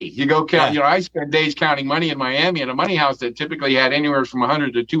You go count, I spent days counting money in Miami in a money house that typically had anywhere from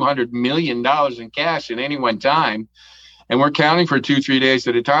 100 to $200 million in cash at any one time. And we're counting for 2-3 days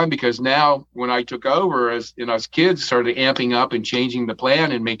at a time, because now when I took over, as kids started amping up and changing the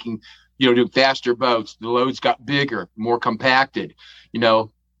plan and making, do faster boats, the loads got bigger, more compacted,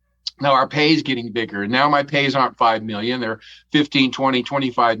 now our pay is getting bigger. And now my pays aren't 5 million, they're 15, 20,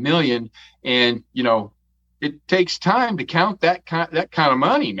 25 million. And, it takes time to count that kind of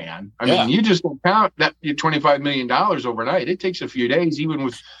money, man. I mean, you just don't count that $25 million overnight. It takes a few days, even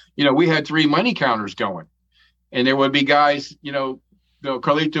with, we had 3 money counters going. And there would be guys,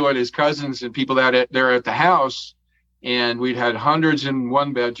 Carlito and his cousins and people that they're at the house, and we'd had hundreds in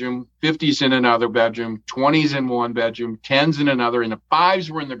one bedroom, 50s in another bedroom, 20s in one bedroom, 10s in another, and the 5s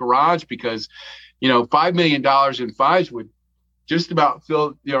were in the garage because, $5 million in 5s would just about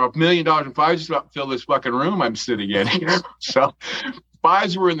fill, $1 million in 5s just about fill this fucking room I'm sitting in here. So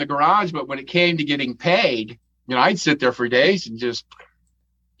 5s were in the garage, but when it came to getting paid, I'd sit there for days and just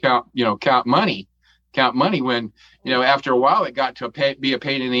count money when, after a while it got to be a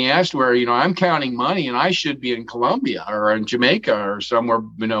pain in the ass where, I'm counting money and I should be in Colombia or in Jamaica or somewhere,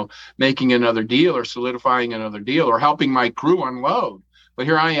 making another deal or solidifying another deal or helping my crew unload. But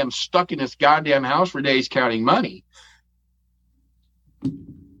here I am stuck in this goddamn house for days counting money.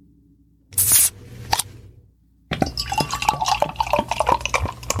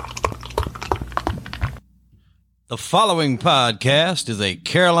 The following podcast is a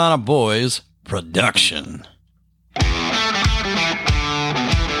Carolina Boys production.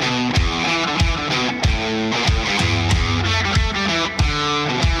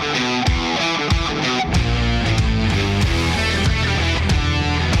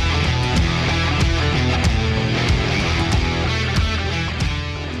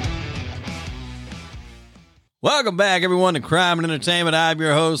 Welcome back, everyone, to Crime and Entertainment. I'm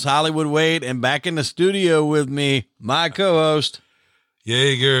your host, Hollywood Wade, and back in the studio with me, my co-host,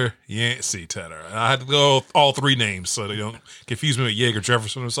 Yeager Yancey Tedder. I had to go all 3 names so they don't confuse me with Yeager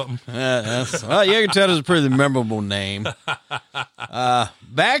Jefferson or something. Yeager Tedder is a pretty memorable name.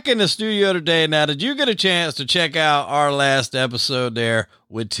 Back in the studio today. Now, did you get a chance to check out our last episode there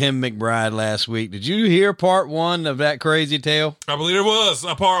with Tim McBride last week? Did you hear part 1 of that crazy tale? I believe there was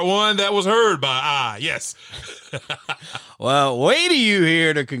a part 1 that was heard by yes. Well, wait till you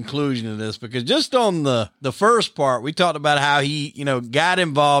hear the conclusion of this, because just on the first part, we talked about how he, got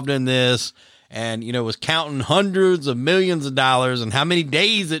involved in this and, was counting hundreds of millions of dollars and how many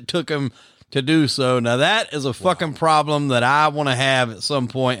days it took him to do so. Now, that is a fucking problem that I want to have at some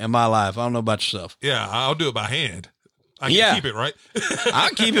point in my life. I don't know about yourself. Yeah, I'll do it by hand. I can keep it, right? I'll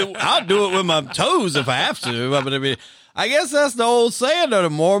keep it. I'll do it with my toes if I have to. I guess that's the old saying, though. The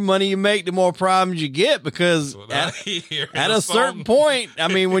more money you make, the more problems you get, because at a certain point, I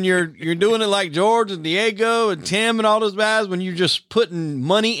mean, when you're doing it like George and Diego and Tim and all those guys, when you're just putting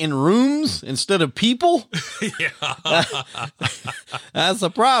money in rooms instead of people, that's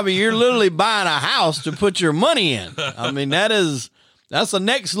a problem. You're literally buying a house to put your money in. I mean, that's a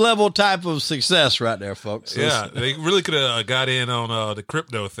next level type of success right there, folks. Yeah, they really could have got in on the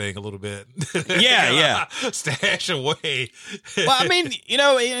crypto thing a little bit. Yeah. Stash away. Well, I mean,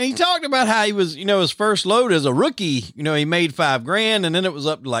 and he talked about how he was, his first load as a rookie, he made $5,000 and then it was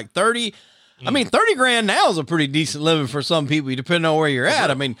up to like 30. I mean, 30 grand now is a pretty decent living for some people, depending on where you're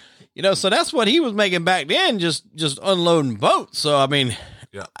at. I mean, so that's what he was making back then, just unloading boats. So, I mean,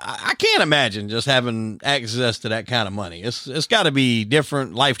 yeah, I can't imagine just having access to that kind of money. It's got to be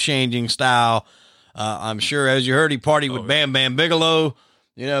different, life-changing style. I'm sure, as you heard, he partied with Bam Bam Bigelow,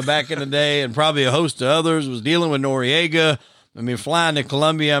 back in the day, and probably a host of others, was dealing with Noriega. I mean, flying to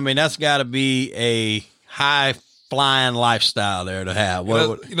Colombia, I mean, that's got to be a high-flying lifestyle there to have.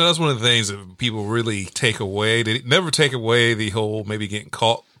 That's one of the things that people really take away. They never take away the whole maybe getting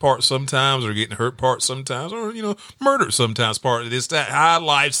caught part sometimes, or getting hurt part sometimes, or murdered sometimes part. It's that high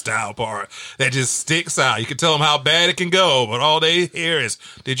lifestyle part that just sticks out. You can tell them how bad it can go, but all they hear is,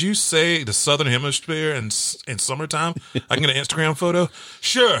 "Did you say the Southern Hemisphere in summertime? I can get an Instagram photo."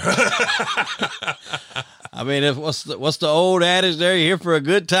 Sure. I mean, what's the old adage there? You're here for a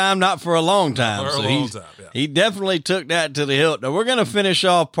good time, not for a long time. He definitely took that to the hilt. Now, we're going to finish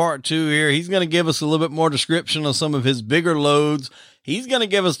off part 2 here. He's going to give us a little bit more description of some of his bigger loads. He's going to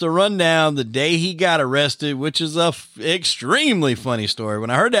give us the rundown the day he got arrested, which is a extremely funny story.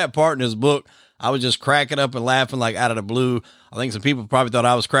 When I heard that part in his book, I was just cracking up and laughing like out of the blue. I think some people probably thought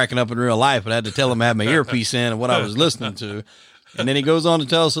I was cracking up in real life, but I had to tell them I had my earpiece in and what I was listening to. And then he goes on to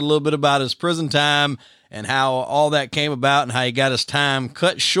tell us a little bit about his prison time and how all that came about and how he got his time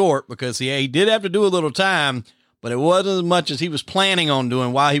cut short, because he did have to do a little time, but it wasn't as much as he was planning on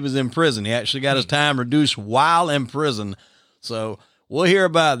doing while he was in prison. He actually got his time reduced while in prison. So we'll hear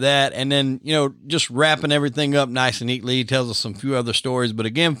about that. And then, just wrapping everything up nice and neatly, he tells us some few other stories. But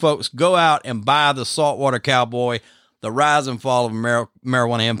again, folks, go out and buy The Saltwater Cowboy, The Rise and Fall of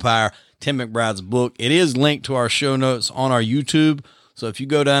Marijuana Empire, Tim McBride's book. It is linked to our show notes on our YouTube. So if you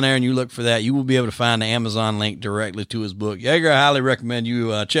go down there and you look for that, you will be able to find the Amazon link directly to his book. Yeager, I highly recommend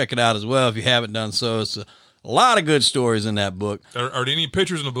you check it out as well if you haven't done so. It's a lot of good stories in that book. Are there any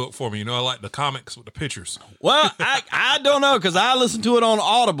pictures in the book for me? I like the comics with the pictures. Well, I don't know because I listened to it on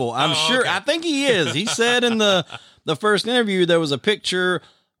Audible. I'm sure. Okay. I think he is. He said in the first interview there was a picture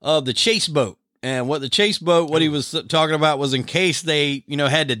of the chase boat. And what the chase boat, what he was talking about was in case they,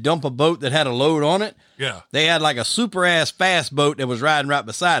 had to dump a boat that had a load on it. Yeah. They had like a super ass fast boat that was riding right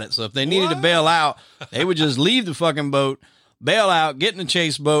beside it. So if they needed to bail out, they would just leave the fucking boat, bail out, get in the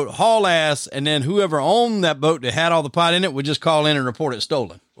chase boat, haul ass, and then whoever owned that boat that had all the pot in it would just call in and report it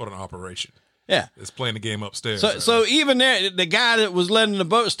stolen. What an operation. Yeah. It's playing the game upstairs. So even there, the guy that was letting the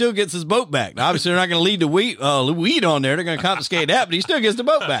boat still gets his boat back. Now, obviously, they're not going to leave the weed on there. They're going to confiscate that, but he still gets the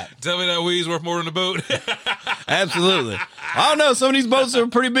boat back. Tell me that weed's worth more than the boat. Absolutely. I don't know. Some of these boats are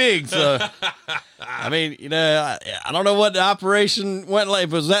pretty big. So, I mean, I don't know what the operation went like.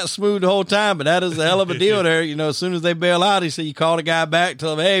 If it was that smooth the whole time, but that is a hell of a deal there. As soon as they bail out, he said, you call the guy back,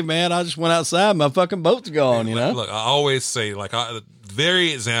 tell him, hey, man, I just went outside. My fucking boat's gone, Look, I always say,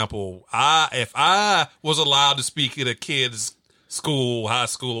 very example, if I was allowed to speak at a kid's school, high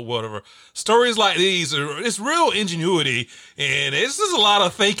school, or whatever, stories like these it's real ingenuity, and this is a lot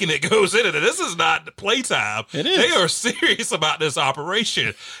of thinking that goes into it. This is not playtime. It is. They are serious about this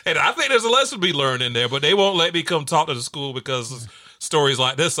operation, and I think there's a lesson to be learned in there, but they won't let me come talk to the school because stories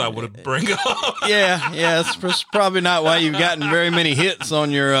like this I would bring up. Yeah, it's probably not why you've gotten very many hits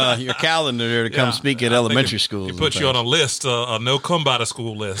on your calendar there to come speak at elementary schools. It puts you on a list, a no come by to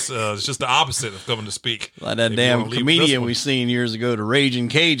school list. It's just the opposite of coming to speak. Like that damn comedian we seen years ago, the Raging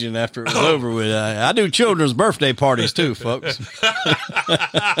Cajun, after it was over with. I do children's birthday parties too, folks.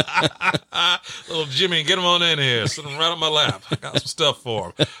 Little Jimmy, get him on in here. Sit him right on my lap. I got some stuff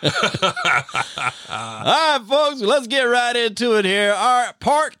for him. All right, folks, let's get right into it here. Our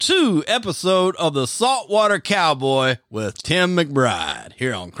part 2 episode of The Saltwater Cowboy with Tim McBride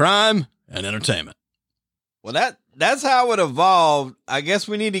here on Crime and Entertainment. Well, that's how it evolved. I guess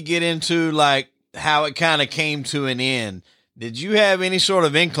we need to get into how it kind of came to an end. Did you have any sort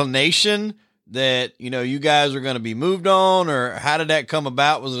of inclination that, you guys are going to be moved on, or how did that come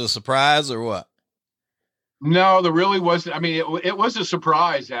about? Was it a surprise or what? No, there really wasn't. I mean, it was a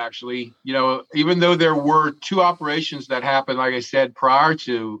surprise, actually. Even though there were 2 operations that happened, like I said, prior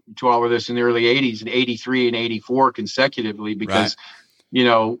to all of this in the early 80s, in 83 and 84 consecutively, because,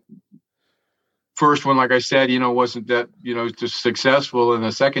 first one, like I said, wasn't that, just successful. And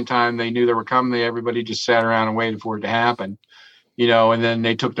the second time they knew they were coming, everybody just sat around and waited for it to happen, and then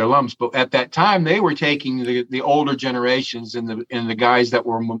they took their lumps. But at that time, they were taking the older generations and the guys that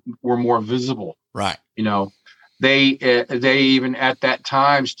were more visible. Right. They even at that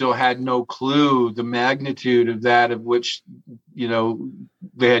time still had no clue the magnitude of that of which,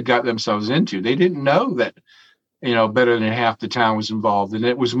 they had got themselves into. They didn't know that, better than half the town was involved, and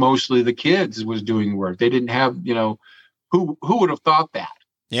it was mostly the kids was doing work. They didn't have, who would have thought that?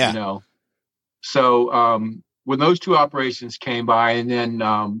 Yeah. So when those 2 operations came by, and then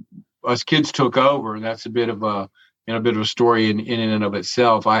us kids took over, and that's a bit of a story in and of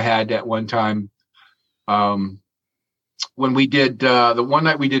itself. I had at one time, when we did the one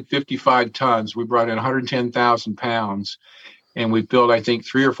night we did 55 tons, we brought in 110,000 pounds, and we built, I think,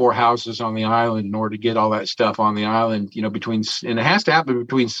 3 or 4 houses on the island in order to get all that stuff on the island, and it has to happen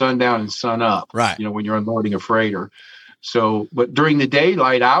between sundown and sun up, right? When you're unloading a freighter. So, but during the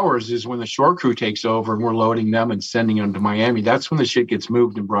daylight hours is when the shore crew takes over and we're loading them and sending them to Miami. That's when the shit gets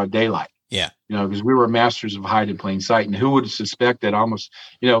moved in broad daylight. Yeah. Because we were masters of hide in plain sight, and who would suspect that almost,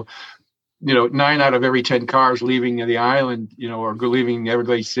 9 out of every 10 cars leaving the island, or leaving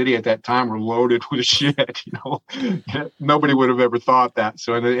Everglades City at that time were loaded with shit. Nobody would have ever thought that.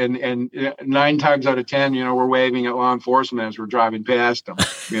 So, and 9 times out of 10, we're waving at law enforcement as we're driving past them,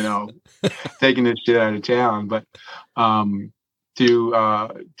 taking this shit out of town. But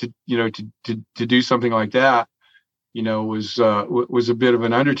to do something like that, was a bit of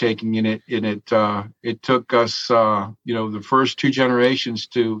an undertaking, and it took us, the first 2 generations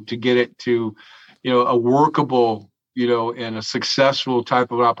to get it to, a workable, and a successful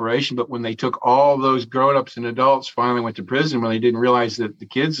type of operation. But when they took all those grown-ups and adults finally went to prison, when they didn't realize that the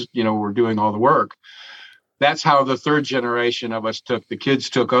kids, were doing all the work, that's how the 3rd generation of us the kids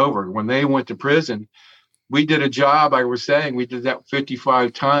took over. When they went to prison, we did a job. I was saying we did that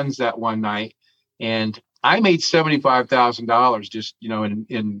 55 tons that one night, and I made $75,000 just,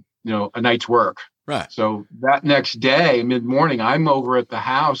 in a night's work. Right. So that next day, mid-morning, I'm over at the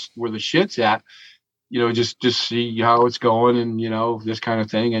house where the shit's at, just see how it's going and, this kind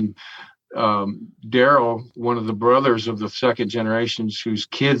of thing. And Daryl, one of the brothers of the second generations whose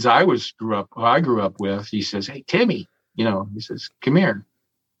kids I grew up with, he says, "Hey, Timmy," he says, "come here."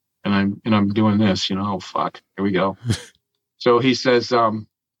 And I'm doing this, oh, fuck, here we go. So he says,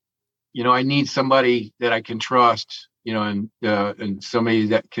 I need somebody that I can trust, and somebody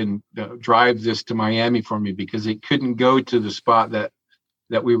that can drive this to Miami for me, because it couldn't go to the spot that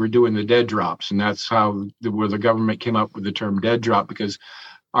we were doing the dead drops. And that's where the government came up with the term dead drop, because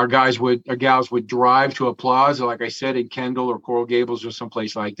our gals would drive to a plaza, like I said, in Kendall or Coral Gables or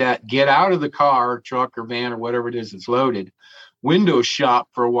someplace like that, get out of the car, truck or van or whatever it is that's loaded, window shop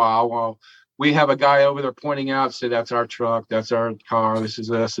for a while we have a guy over there pointing out, say, "That's our truck, that's our car, this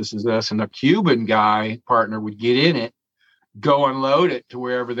is us." And the Cuban guy partner would get in it, go unload it to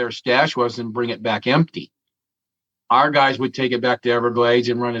wherever their stash was and bring it back empty. Our guys would take it back to Everglades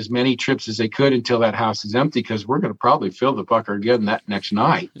and run as many trips as they could until that house is empty, because we're going to probably fill the pucker again that next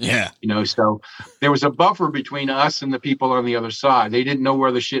night. Yeah. So there was a buffer between us and the people on the other side. They didn't know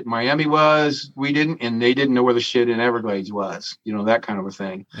where the shit in Miami was. We didn't, and they didn't know where the shit in Everglades was, that kind of a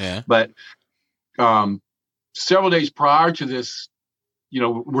thing. Yeah. But several days prior to this,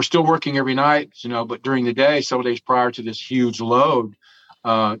 we're still working every night, but during the day, several days prior to this huge load,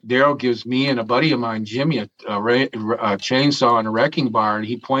 Daryl gives me and a buddy of mine, Jimmy, a chainsaw and a wrecking bar, and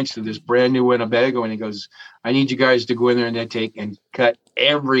he points to this brand new Winnebago, and he goes, "I need you guys to go in there and take and cut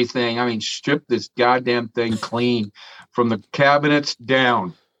everything. I mean, strip this goddamn thing clean from the cabinets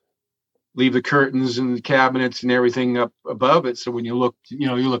down. Leave the curtains and the cabinets and everything up above it. So when you look, you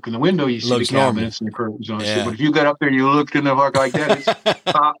look in the window, you see the cabinets and the curtains on. Yeah. So, but if you got up there and you looked in the fuck like that, it's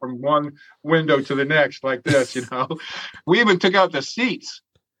top from one window to the next like this, We even took out the seats,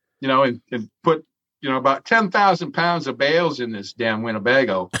 and put, about 10,000 pounds of bales in this damn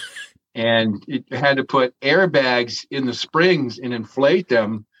Winnebago. And it had to put airbags in the springs and inflate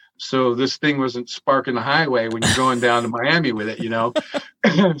them, so this thing wasn't sparking the highway when you're going down to Miami with it,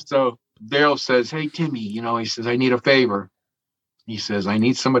 So Daryl says, "Hey, Timmy," he says, "I need a favor." He says, "I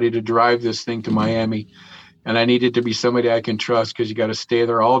need somebody to drive this thing to Miami, and I need it to be somebody I can trust, because you got to stay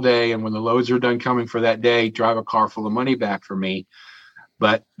there all day. And when the loads are done coming for that day, drive a car full of money back for me."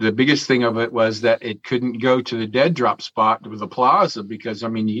 But the biggest thing of it was that it couldn't go to the dead drop spot with the plaza, because,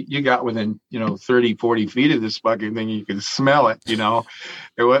 you got within, 30, 40 feet of this fucking thing. You could smell it,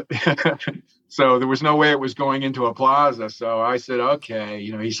 So there was no way it was going into a plaza. So I said, "Okay,"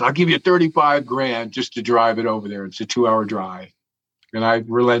 he said, "I'll give you $35,000 just to drive it over there. It's a 2-hour drive." And I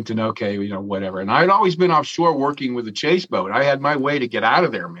relented, okay, whatever. And I'd always been offshore working with a chase boat. I had my way to get out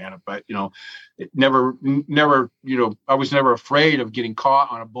of there, man. But, it never, I was never afraid of getting caught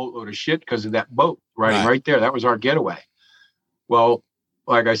on a boatload of shit because of that boat right there. That was our getaway. Well,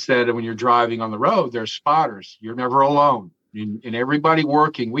 like I said, when you're driving on the road, there's spotters. You're never alone. And everybody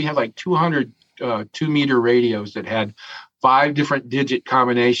working, we had like 200 2-meter radios that had 5 different digit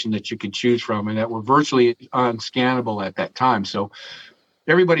combination that you could choose from, and that were virtually unscannable at that time. So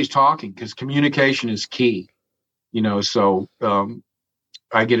everybody's talking, because communication is key, So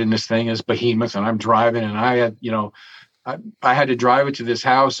I get in this thing as Behemoth, and I'm driving, and I had, I had to drive it to this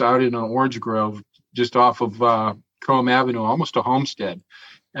house out in an orange grove just off of Chrome Avenue, almost a homestead.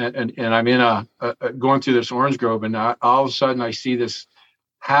 And I'm in going through this orange grove, and all of a sudden I see this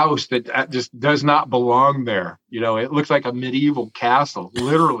house that just does not belong there. It looks like a medieval castle,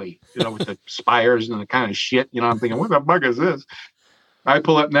 literally, with the spires and the kind of shit, I'm thinking, what the fuck is this? I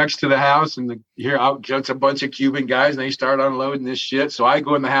pull up next to the house, and here out jumps a bunch of Cuban guys, and they start unloading this shit. So I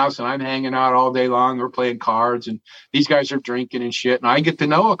go in the house, and I'm hanging out all day long. We're playing cards, and these guys are drinking and shit. And I get to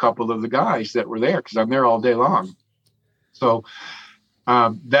know a couple of the guys that were there, because I'm there all day long. So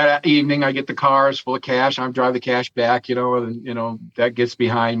that evening, I get the cars full of cash. I drive the cash back, and that gets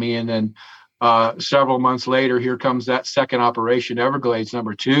behind me. And then several months later, here comes that second operation, Everglades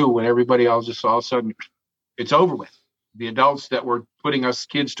 #2, when everybody else just all of a sudden, it's over with. The adults that were putting us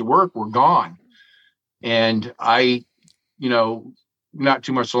kids to work were gone. And I, not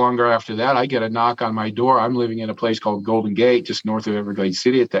too much longer after that, I get a knock on my door. I'm living in a place called Golden Gate, just north of Everglades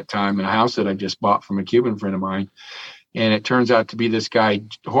City at that time, in a house that I just bought from a Cuban friend of mine. And it turns out to be this guy,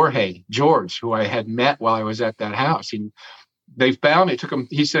 George, who I had met while I was at that house. And they found,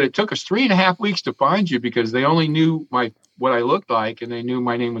 he said, "It took us 3.5 weeks to find you, because they only knew what I looked like, and they knew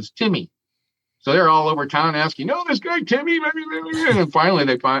my name was Timmy." So they're all over town asking, this guy, Timmy. And finally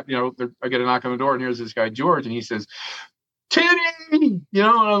they find, I get a knock on the door, and here's this guy, George. And he says, Timmy, and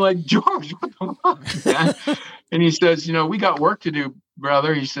I'm like, George, what the fuck, man? And he says, we got work to do,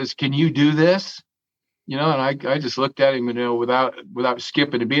 brother. He says, can you do this? And I just looked at him, without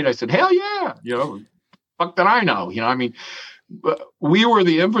skipping a beat. I said, hell yeah. Fuck that I know. But we were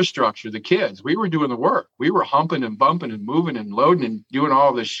the infrastructure, the kids. We were doing the work. We were humping and bumping and moving and loading and doing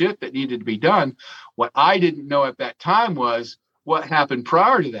all the shit that needed to be done. What I didn't know at that time was what happened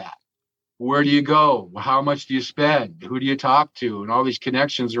prior to that. Where do you go? How much do you spend? Who do you talk to? And all these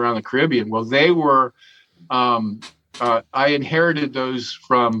connections around the Caribbean. Well, they were, I inherited those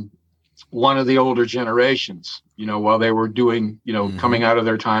from one of the older generations, while they were doing, coming out of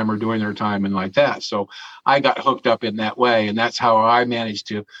their time or doing their time and like that. So I got hooked up in that way. And that's how I managed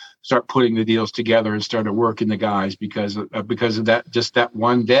to start putting the deals together and started working the guys because of that, just that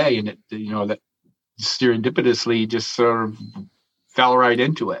one day. And it, that serendipitously just sort of fell right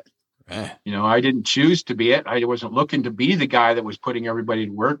into it. I didn't choose to be it. I wasn't looking to be the guy that was putting everybody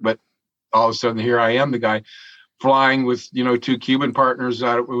to work, but all of a sudden here I am, the guy flying with, two Cuban partners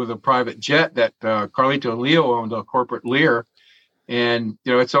with a private jet that Carlito and Leo owned, a corporate Lear. And,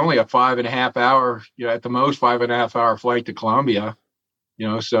 it's only a 5.5 hour, at the most 5.5 hour flight to Colombia.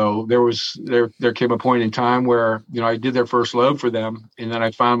 So there came a point in time where, I did their first load for them. And then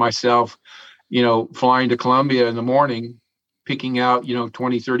I found myself, flying to Colombia in the morning, picking out,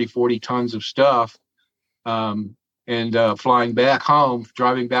 20, 30, 40 tons of stuff. And flying back home,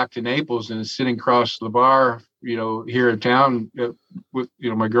 driving back to Naples and sitting across the bar, here in town with,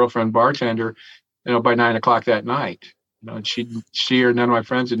 my girlfriend bartender, by 9 o'clock that night. And she or none of my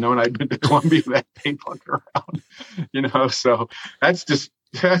friends had known I'd been to Colombia that day fucking around, so that's just,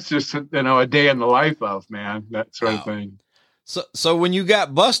 a day in the life of, man, that sort of thing. So when you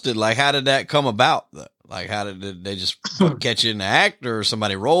got busted, like, how did that come about? Like, did they just catch you in the act, or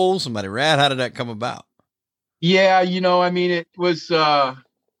somebody rolled, somebody ran? How did that come about? Yeah, it was, there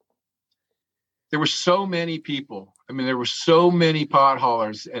were so many people. There were so many pot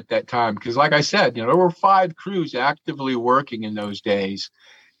haulers at that time. Because like I said, there were 5 crews actively working in those days.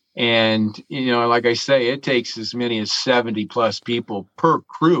 And, like I say, it takes as many as 70 plus people per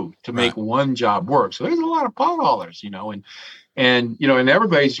crew to make one job work. So there's a lot of pot haulers, and in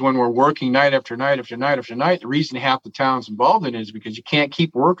Everglades, when we're working night after night after night after night, the reason half the town's involved in it is because you can't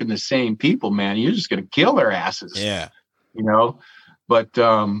keep working the same people, man. You're just going to kill their asses. Yeah. But,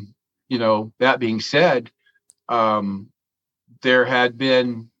 that being said, there had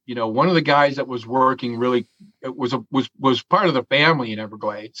been, one of the guys that was working really was part of the family in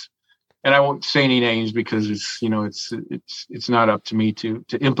Everglades. And I won't say any names because it's not up to me to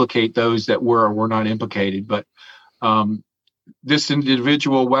implicate those that were or were not implicated. But, this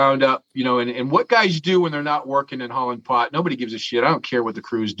individual wound up, and what guys do when they're not working in hauling pot, nobody gives a shit. I don't care what the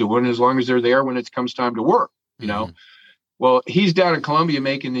crew's doing as long as they're there when it comes time to work, Well, he's down in Colombia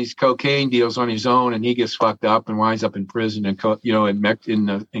making these cocaine deals on his own, and he gets fucked up and winds up in prison in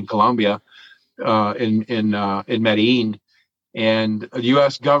Colombia, in Medellin. And the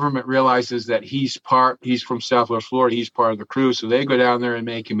U.S. government realizes that he's from Southwest Florida. He's part of the crew. So they go down there and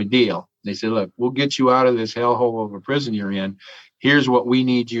make him a deal. They say, look, we'll get you out of this hellhole of a prison you're in. Here's what we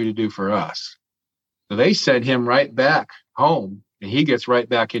need you to do for us. So they send him right back home, and he gets right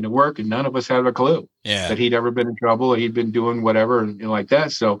back into work. And none of us have a clue that he'd ever been in trouble. He'd been doing whatever and like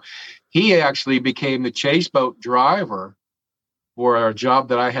that. So he actually became the chase boat driver for a job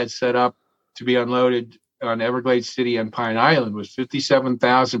that I had set up to be unloaded on Everglades City and Pine Island. Was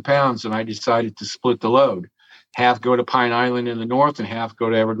 57,000 pounds. And I decided to split the load. Half go to Pine Island in the north and half go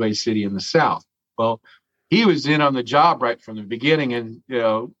to Everglades City in the south. Well, he was in on the job right from the beginning. And,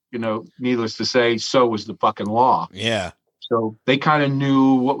 needless to say, so was the fucking law. Yeah. So they kind of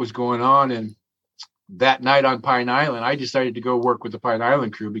knew what was going on. And that night on Pine Island, I decided to go work with the Pine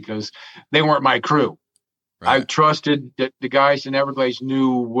Island crew because they weren't my crew. Right. I trusted that the guys in Everglades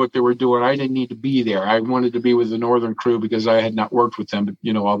knew what they were doing. I didn't need to be there. I wanted to be with the northern crew because I had not worked with them,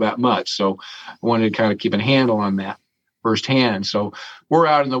 all that much. So I wanted to kind of keep a handle on that firsthand. So we're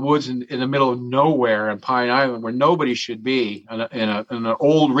out in the woods in the middle of nowhere on Pine Island where nobody should be, in an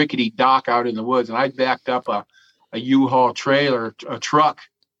old rickety dock out in the woods. And I backed up a U-Haul trailer, a truck,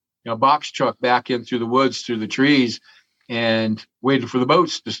 box truck back in through the woods, through the trees, and waited for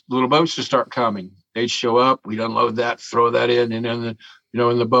the little boats to start coming. They'd show up, we'd unload that, throw that in, and then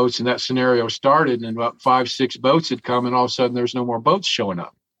in the boats, and that scenario started, and about 5-6 boats had come, and all of a sudden there's no more boats showing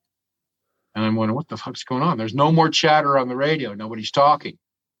up. And I'm wondering, what the fuck's going on? There's no more chatter on the radio. Nobody's talking.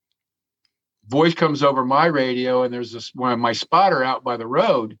 Voice comes over my radio, and there's my spotter out by the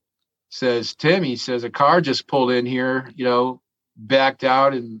road says, Tim, he says, a car just pulled in here, backed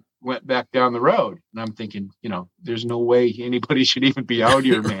out and went back down the road. And I'm thinking, there's no way anybody should even be out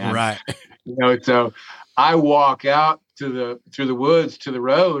here, man. Right. So I walk out through the woods to the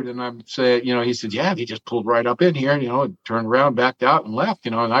road, and I'm saying, he said, yeah, he just pulled right up in here, and, turned around, backed out and left,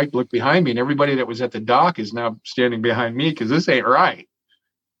 and I looked behind me, and everybody that was at the dock is now standing behind me because this ain't right.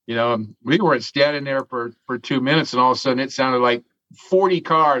 We weren't standing there for 2 minutes, and all of a sudden it sounded like 40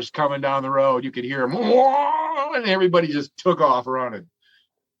 cars coming down the road. You could hear them, and everybody just took off running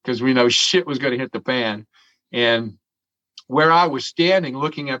because we know shit was going to hit the fan. And where I was standing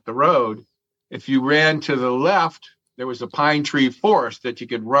looking at the road, if you ran to the left, there was a pine tree forest that you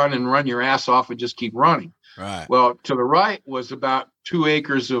could run your ass off and just keep running. Right. Well, to the right was about 2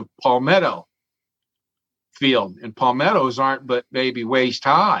 acres of palmetto field, and palmettos aren't but maybe waist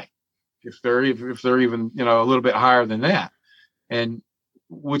high, if they're even a little bit higher than that. And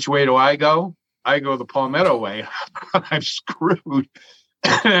which way do I go? I go the palmetto way. I'm screwed.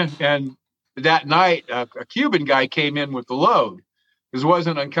 And that night, a Cuban guy came in with the load. It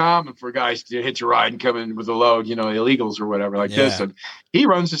wasn't uncommon for guys to hitch a ride and come in with a load, illegals or whatever like this. And he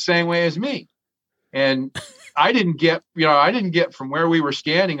runs the same way as me. And I didn't get from where we were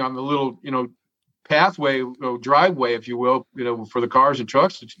standing on the little, pathway, driveway, if you will, for the cars and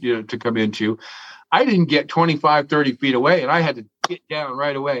trucks to come into. I didn't get 25, 30 feet away, and I had to get down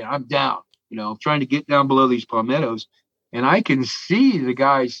right away. I'm down, trying to get down below these palmettos. And I can see the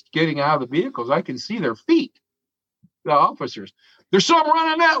guys getting out of the vehicles. I can see their feet, the officers. There's some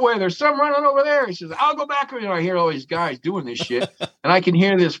running that way. There's some running over there. He says, I'll go back. I hear all these guys doing this shit. And I can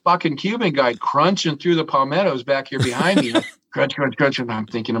hear this fucking Cuban guy crunching through the palmettos back here behind me. Crunch, crunch, crunch. And I'm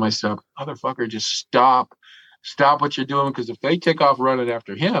thinking to myself, motherfucker, just stop what you're doing. Because if they take off running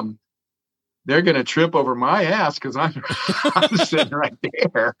after him, they're going to trip over my ass because I'm sitting right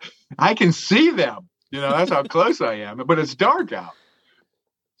there. I can see them. That's how close I am. But it's dark out.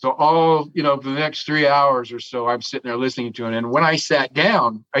 So all, for the next 3 hours or so, I'm sitting there listening to it. And when I sat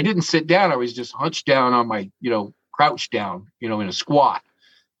down, I didn't sit down. I was just hunched down on my, crouched down, in a squat.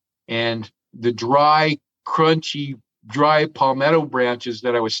 And the dry, crunchy, dry palmetto branches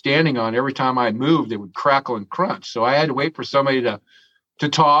that I was standing on, every time I moved, they would crackle and crunch. So I had to wait for somebody to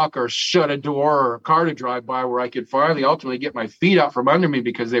talk or shut a door or a car to drive by where I could finally ultimately get my feet out from under me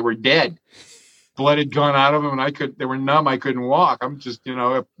because they were dead. Blood had gone out of them and they were numb. I couldn't walk. I'm just,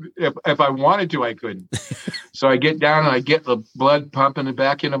 if I wanted to, I couldn't. So I get down and I get the blood pumping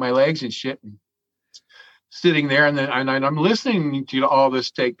back into my legs and shit, and sitting there. And then I'm listening to all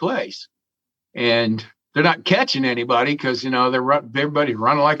this take place, and they're not catching anybody because, everybody's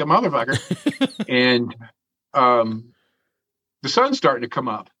running like a motherfucker. And, the sun's starting to come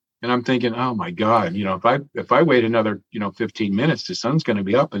up, and I'm thinking, oh my God, if I wait another, 15 minutes, the sun's going to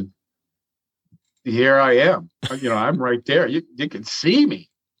be up, and here I am, I'm right there. You can see me.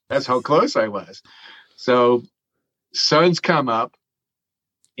 That's how close I was. So sun's come up,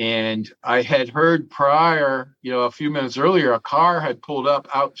 and I had heard prior, a few minutes earlier, a car had pulled up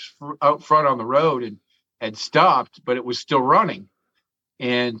out front on the road and had stopped, but it was still running.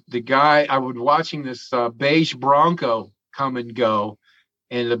 And the guy, I was watching this beige Bronco come and go,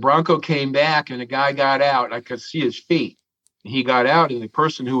 and the Bronco came back, and the guy got out, and I could see his feet. He got out, and the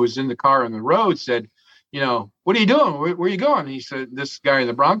person who was in the car on the road said, what are you doing? Where are you going? And he said, this guy in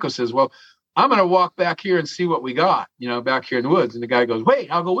the Bronco says, well, I'm going to walk back here and see what we got, back here in the woods. And the guy goes,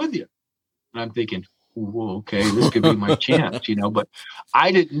 wait, I'll go with you. And I'm thinking, okay, this could be my chance, but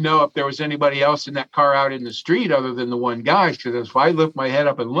I didn't know if there was anybody else in that car out in the street other than the one guy. Because if I lift my head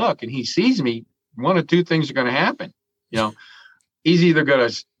up and look and he sees me, one of two things are going to happen. He's either going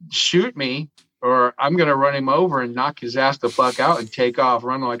to shoot me, or I'm going to run him over and knock his ass the fuck out and take off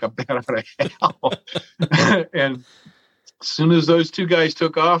running like a bat out of hell. And as soon as those two guys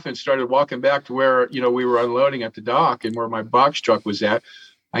took off and started walking back to where, we were unloading at the dock and where my box truck was at,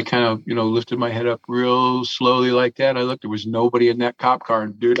 I kind of, lifted my head up real slowly like that. I looked, there was nobody in that cop car.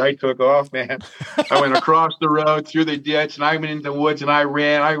 And dude, I took off, man. I went across the road through the ditch, and I went into the woods, and I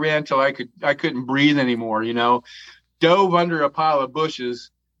ran till I couldn't breathe anymore, dove under a pile of bushes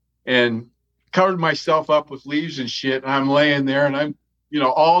and covered myself up with leaves and shit. And I'm laying there, and I'm,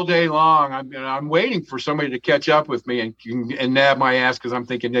 all day long, I'm waiting for somebody to catch up with me and nab my ass. Cause I'm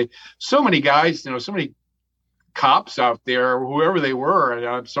thinking so many guys, so many cops out there, or whoever they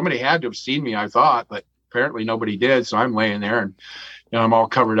were, somebody had to have seen me, I thought, but apparently nobody did. So I'm laying there, and, I'm all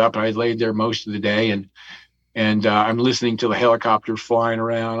covered up, and I laid there most of the day. And I'm listening to the helicopters flying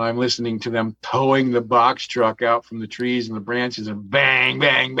around. I'm listening to them towing the box truck out from the trees and the branches, and bang,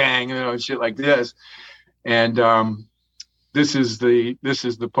 bang, bang, shit like this. And this is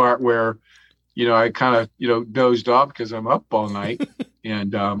the part where, I kind of, dozed off because I'm up all night.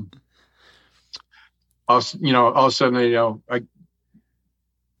 And, all of a sudden,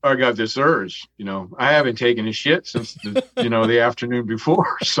 I got this urge, I haven't taken a shit since the afternoon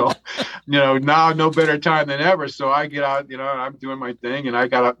before. So, now no better time than ever. So I get out, and I'm doing my thing, and I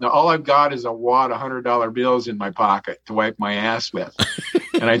got up. Now all I've got is a wad of $100 bills in my pocket to wipe my ass with.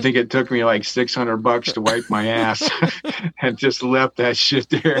 And I think it took me like $600 to wipe my ass and just left that shit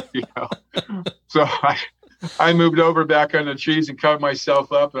there, So I moved over back on the trees and covered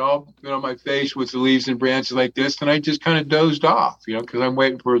myself up and all, my face with the leaves and branches like this. And I just kind of dozed off, because I'm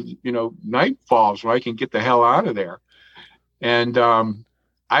waiting for, nightfall so I can get the hell out of there. And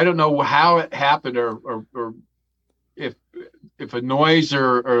I don't know how it happened or if a noise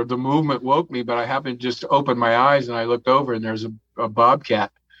or the movement woke me, but I happened just to open my eyes and I looked over and there's a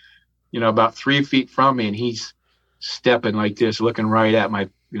bobcat, about 3 feet from me. And he's stepping like this, looking right at my,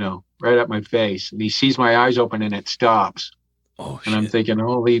 right at my face, and he sees my eyes open and it stops. Oh, and shit. I'm thinking,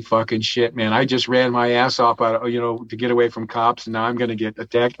 holy fucking shit, man. I just ran my ass off to get away from cops. And now I'm going to get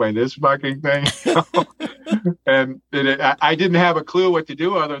attacked by this fucking thing. And I didn't have a clue what to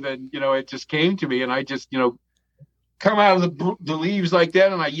do other than, it just came to me and I just, come out of the leaves like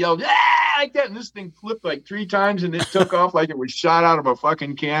that. And I yelled, ah! Like that. And this thing flipped like 3 times and it took off like it was shot out of a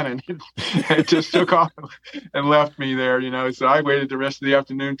fucking cannon. It just took off and left me there, So I waited the rest of the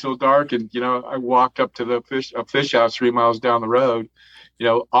afternoon till dark. And, I walked up to the fish house 3 miles down the road,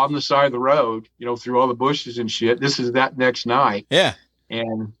 on the side of the road, through all the bushes and shit. This is that next night. Yeah.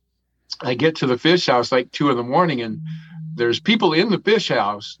 And I get to the fish house like 2 a.m. and there's people in the fish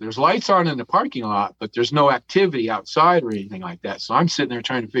house. There's lights on in the parking lot, but there's no activity outside or anything like that. So I'm sitting there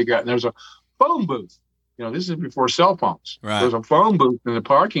trying to figure out, and there's a phone booth. This is before cell phones. Right. There's a phone booth in the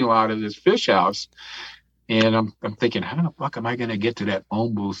parking lot of this fish house. And I'm thinking, how the fuck am I going to get to that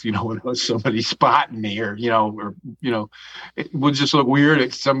phone booth? Without somebody spotting me or it would just look weird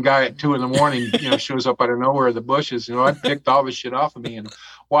if some guy at 2 a.m, shows up out of nowhere in the bushes. I picked all the shit off of me. And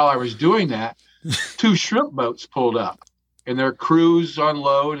while I was doing that, 2 shrimp boats pulled up. And their crews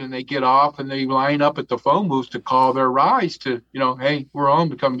unload and they get off and they line up at the phone booth to call their rides to, hey, we're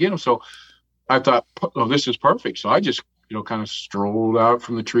home to come get them. So I thought, oh, this is perfect. So I just, kind of strolled out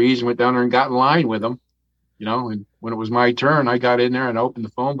from the trees and went down there and got in line with them, and when it was my turn, I got in there and opened the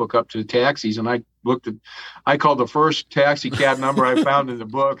phone book up to the taxis. And I called the first taxi cab number I found in the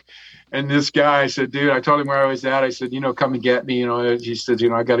book. And this guy, I said, dude, I told him where I was at. I said, come and get me. He said,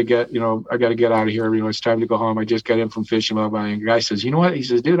 I got to get out of here. It's time to go home. I just got in from fishing. Blah, blah. And the guy says, you know what? He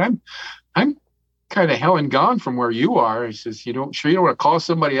says, dude, I'm kind of hell and gone from where you are. He says, you don't want to call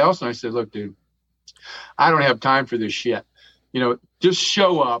somebody else? And I said, look, dude, I don't have time for this shit. Just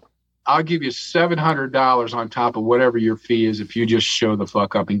show up. I'll give you $700 on top of whatever your fee is if you just show the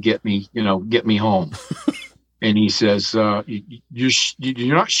fuck up and get me home. And he says, you're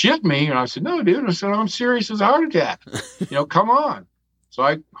not shitting me. And I said, no, dude. I said, I'm serious as a heart attack. Come on. So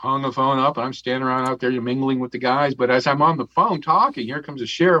I hung the phone up and I'm standing around out there mingling with the guys. But as I'm on the phone talking, here comes a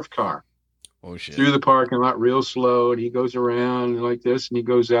sheriff car. Oh, shit. Through the parking lot real slow. And he goes around like this and he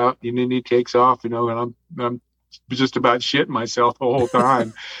goes out and then he takes off, and I'm just about shitting myself the whole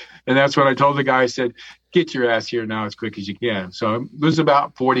time. And that's when I told the guy, I said, get your ass here now as quick as you can. So it was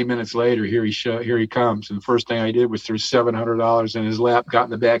about 40 minutes later. Here he comes. And the first thing I did was throw $700 in his lap, got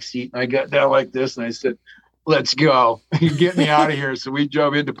in the back seat, and I got down like this. And I said, let's go. Get me out of here. So we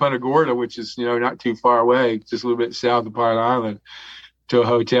drove into Punta Gorda, which is, not too far away, just a little bit south of Pine Island, to a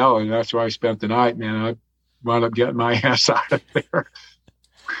hotel. And that's where I spent the night, man. I wound up getting my ass out of there.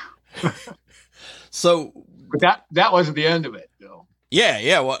 But that wasn't the end of it, though.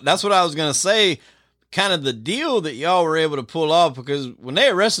 Yeah. Well, that's what I was going to say. Kind of the deal that y'all were able to pull off, because when they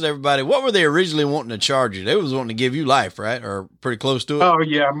arrested everybody, what were they originally wanting to charge you? They was wanting to give you life, right? Or pretty close to it? Oh,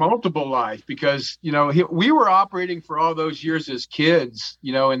 yeah, multiple life, because, we were operating for all those years as kids,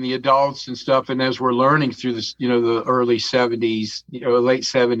 and the adults and stuff. And as we're learning through this, the early 70s, late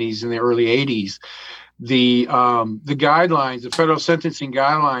 70s and the early 80s, the guidelines, the federal sentencing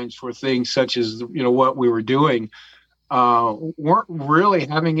guidelines for things such as, what we were doing, weren't really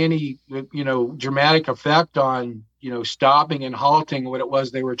having any, dramatic effect on, stopping and halting what it was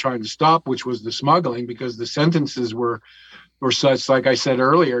they were trying to stop, which was the smuggling, because the sentences were such, like I said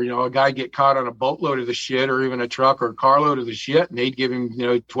earlier, a guy get caught on a boatload of the shit or even a truck or a carload of the shit, and they'd give him,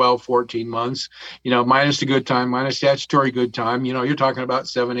 12, 14 months, minus the good time, minus statutory good time, you're talking about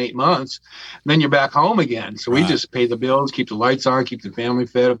 7, 8 months, and then you're back home again. So we just pay the bills, keep the lights on, keep the family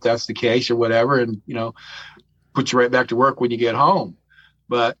fed if that's the case or whatever. And, put you right back to work when you get home.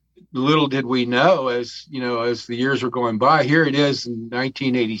 But little did we know, as the years were going by, here it is in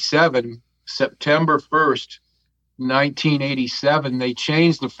 1987, September 1st, 1987, they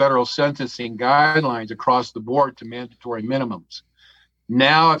changed the federal sentencing guidelines across the board to mandatory minimums.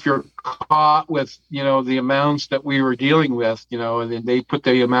 Now, if you're caught with, the amounts that we were dealing with, and they put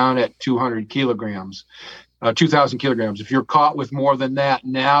the amount at 200 kilograms, 2,000 kilograms. If you're caught with more than that,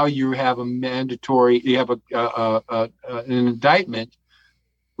 now you have an indictment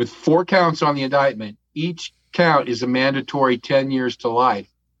with 4 counts on the indictment. Each count is a mandatory 10 years to life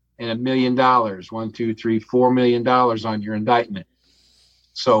and $1 million, $4 million on your indictment.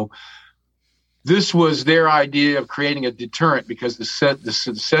 So this was their idea of creating a deterrent, because the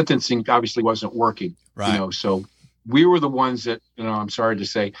sentencing obviously wasn't working. Right. So we were the ones that, I'm sorry to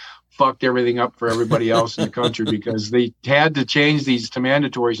say, fucked everything up for everybody else in the country, because they had to change these to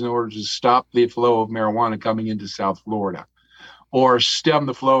mandatories in order to stop the flow of marijuana coming into South Florida, or stem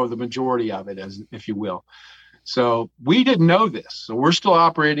the flow of the majority of it, as if you will. So we didn't know this. So we're still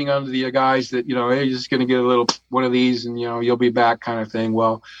operating under the guise that, hey, you're just going to get a little one of these and, you'll be back kind of thing.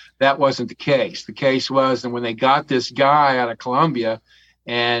 Well, that wasn't the case. The case was, and when they got this guy out of Colombia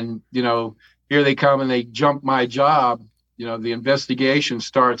and, here they come and they jump my job, the investigation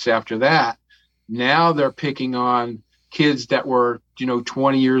starts after that. Now they're picking on kids that were,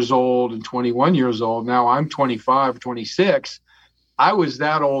 20 years old and 21 years old. Now I'm 25, 26. I was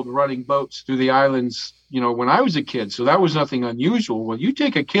that old running boats through the islands, when I was a kid. So that was nothing unusual. Well, you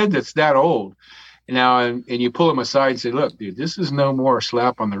take a kid that's that old now and you pull him aside and say, look, dude, this is no more a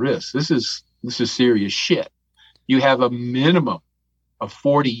slap on the wrist. This is serious shit. You have a minimum of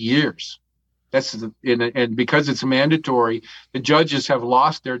 40 years. And because it's mandatory, the judges have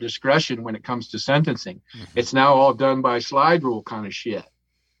lost their discretion when it comes to sentencing. Mm-hmm. It's now all done by slide rule kind of shit.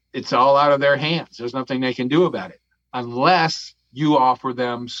 It's all out of their hands. There's nothing they can do about it unless you offer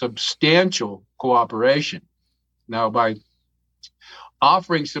them substantial cooperation. Now, by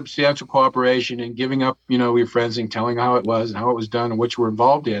offering substantial cooperation and giving up, your friends and telling how it was and how it was done and what you were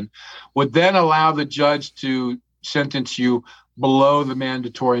involved in, would then allow the judge to sentence you below the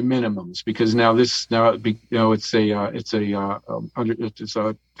mandatory minimums, because it's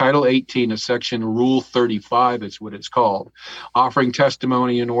a Title 18, a section Rule 35. It's what it's called, offering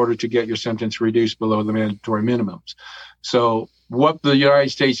testimony in order to get your sentence reduced below the mandatory minimums. So what the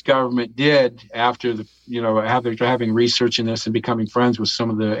United States government did after having research in this and becoming friends with some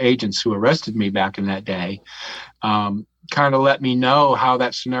of the agents who arrested me back in that day, kind of let me know how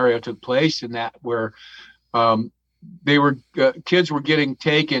that scenario took place, and that where kids were getting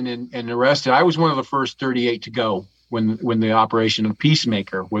taken and arrested. I was one of the first 38 to go when the Operation of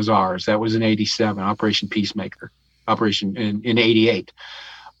Peacemaker was ours. That was in 87, Operation Peacemaker, operation in 88.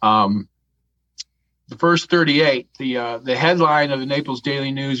 The first 38, the headline of the Naples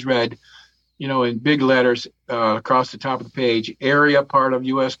Daily News read, in big letters across the top of the page, area part of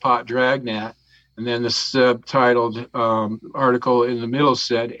U.S. pot dragnet. And then the subtitled article in the middle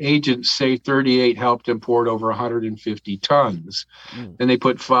said, agents say 38 helped import over 150 tons. Then they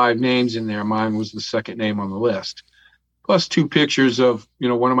put 5 names in there. Mine was the second name on the list. Plus 2 pictures of,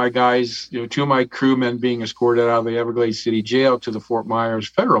 one of my guys, 2 of my crewmen being escorted out of the Everglades City Jail to the Fort Myers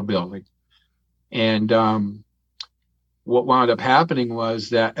Federal Building. And what wound up happening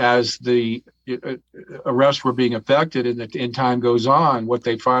was that as the arrests were being effected and time goes on, what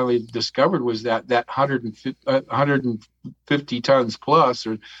they finally discovered was that 150 tons plus,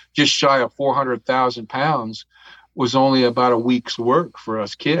 or just shy of 400,000 pounds, was only about a week's work for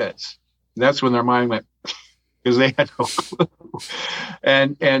us kids. And that's when their mind went, because they had no clue.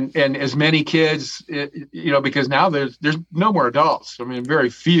 And as many kids, because now there's no more adults. I mean, very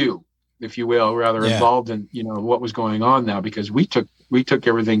few, if you will, rather involved in, what was going on now, because we took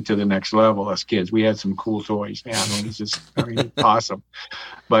everything to the next level as kids. We had some cool toys, man. It was just awesome.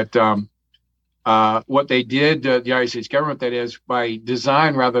 But what they did, the United States government, that is, by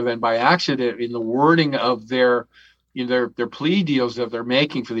design rather than by accident, in the wording of their plea deals that they're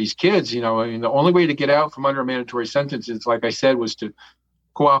making for these kids, the only way to get out from under a mandatory sentence is, like I said, was to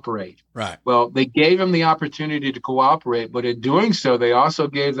cooperate. Right. Well, they gave them the opportunity to cooperate, but in doing so, they also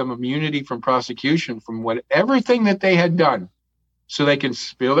gave them immunity from prosecution from everything that they had done, so they can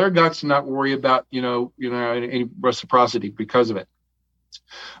spill their guts and not worry about any reciprocity because of it.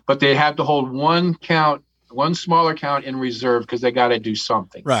 But they had to hold one smaller count in reserve, because they got to do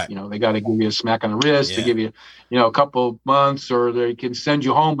something. Right. They got to give you a smack on the wrist, to give you, a couple months, or they can send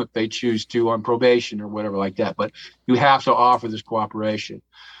you home if they choose to on probation or whatever like that. But you have to offer this cooperation.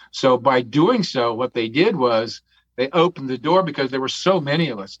 So by doing so, what they did was they opened the door, because there were so many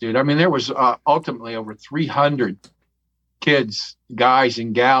of us, dude. I mean, there was ultimately over 300 kids, guys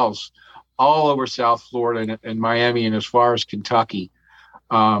and gals all over South Florida and Miami and as far as Kentucky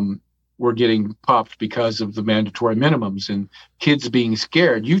were getting puffed because of the mandatory minimums and kids being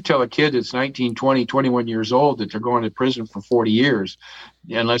scared. You tell a kid that's 19, 20, 21 years old that they're going to prison for 40 years,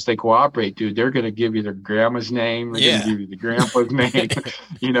 unless they cooperate, dude, they're going to give you their grandma's name. They're going to give you the grandpa's name,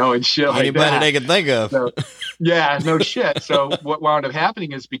 and shit like that. Anybody they can think of. So, yeah, no shit. So what wound up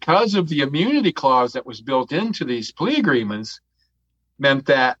happening is because of the immunity clause that was built into these plea agreements meant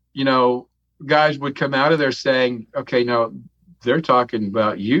that, guys would come out of there saying, okay, no, they're talking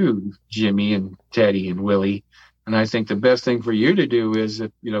about you, Jimmy and Teddy and Willie. And I think the best thing for you to do is,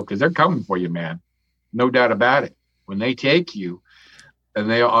 because they're coming for you, man. No doubt about it. When they take you and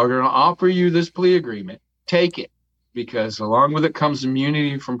they are going to offer you this plea agreement, take it, because along with it comes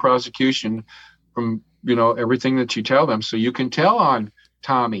immunity from prosecution from, everything that you tell them. So you can tell on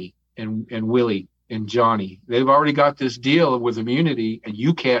Tommy and Willie and Johnny. They've already got this deal with immunity and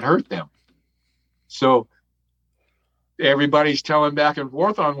you can't hurt them. So everybody's telling back and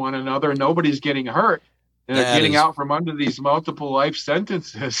forth on one another. Nobody's getting hurt, and they're getting out from under these multiple life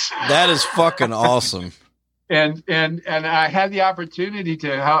sentences. That is fucking awesome. And I had the opportunity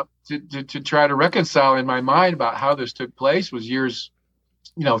to help to try to reconcile in my mind about how this took place. Was years,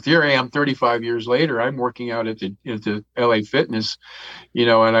 here I am 35 years later. I'm working out at the LA Fitness,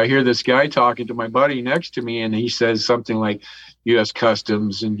 and I hear this guy talking to my buddy next to me, and he says something like U.S.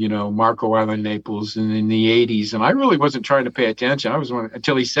 Customs and, Marco Island, Naples, and in the 80s. And I really wasn't trying to pay attention.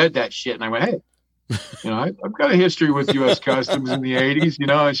 Until he said that shit. And I went, hey, I've got a history with U.S. Customs in the 80s,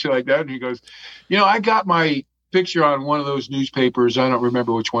 and shit like that. And he goes, I got my picture on one of those newspapers. I don't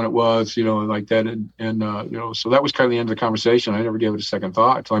remember which one it was, like that. And so that was kind of the end of the conversation. I never gave it a second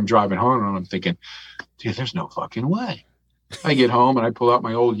thought until I'm driving home and I'm thinking, dude, there's no fucking way. I get home and I pull out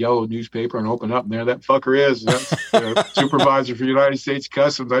my old yellow newspaper and open up, and there that fucker is. That's the supervisor for United States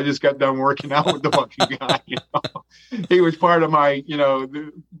Customs. I just got done working out with the fucking guy. He was part of my,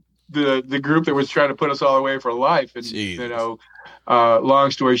 the group that was trying to put us all away for life. And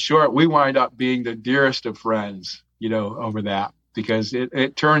long story short, we wind up being the dearest of friends, over that, because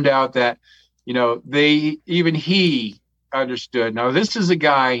it turned out that, he understood. Now, this is a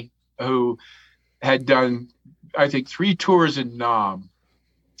guy who had done, I think, 3 tours in Nam,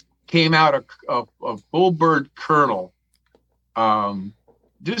 came out a full bird colonel,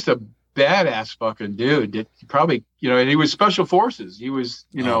 just a badass fucking dude. That probably, and he was special forces. He was,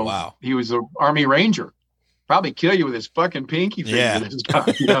 wow. He was an Army Ranger. Probably kill you with his fucking pinky finger. Yeah. This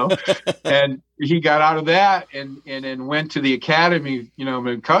guy, and he got out of that and then went to the academy,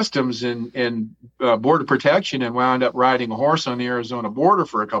 in customs and border protection, and wound up riding a horse on the Arizona border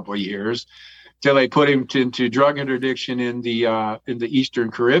for a couple of years, till they put him into drug interdiction in the Eastern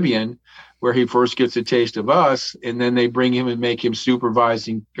Caribbean, where he first gets a taste of us, and then they bring him and make him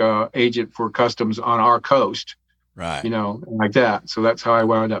supervising agent for customs on our coast, right? Like that. So that's how I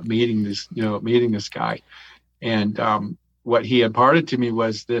wound up meeting this guy, and what he imparted to me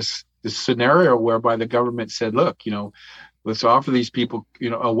was this scenario whereby the government said, look, let's offer these people,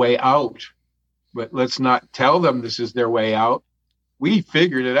 a way out, but let's not tell them this is their way out. We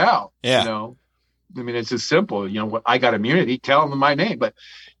figured it out. Yeah. I mean, it's as simple, I got immunity, tell them my name. But,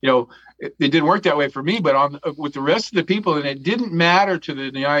 it didn't work that way for me, but with the rest of the people, and it didn't matter to the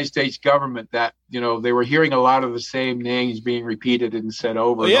United States government that, they were hearing a lot of the same names being repeated and said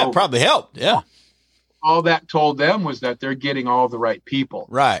over and over. Probably helped. Yeah. All that told them was that they're getting all the right people.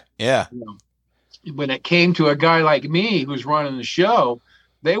 Right. Yeah. When it came to a guy like me who's running the show,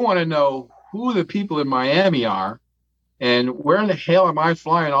 they want to know who the people in Miami are. And where in the hell am I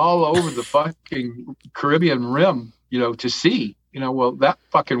flying all over the fucking Caribbean rim, to see? Well, that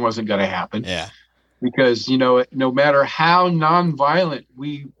fucking wasn't going to happen. Yeah. Because, no matter how nonviolent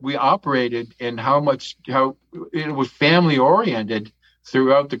we operated and how it was family oriented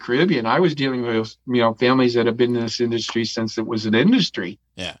throughout the Caribbean, I was dealing with, families that have been in this industry since it was an industry.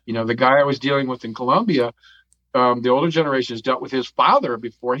 Yeah. The guy I was dealing with in Colombia, the older generations dealt with his father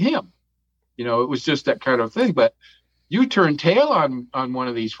before him. It was just that kind of thing. But you turn tail on one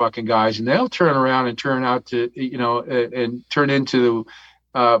of these fucking guys, and they'll turn around and turn out to, and turn into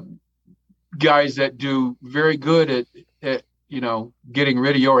guys that do very good at getting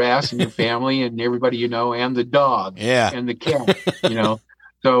rid of your ass and your family and everybody, and the dog, and the cat,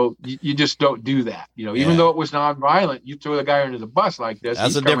 So you just don't do that, even though it was nonviolent. You throw the guy under the bus like this.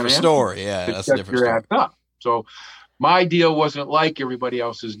 That's a different story. Yeah, that's a different story. Up. So my deal wasn't like everybody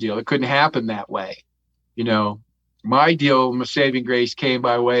else's deal. It couldn't happen that way, My deal, my saving grace, came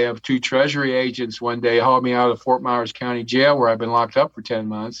by way of 2 Treasury agents one day hauled me out of Fort Myers County Jail, where I've been locked up for 10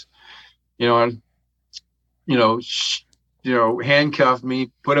 months. handcuffed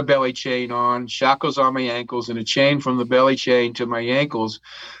me, put a belly chain on, shackles on my ankles, and a chain from the belly chain to my ankles,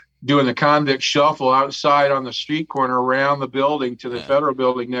 doing the convict shuffle outside on the street corner around the building to the federal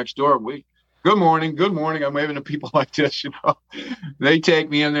building next door. Good morning. I'm waving to people like this, They take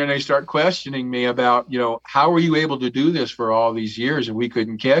me in there and they start questioning me about, how were you able to do this for all these years and we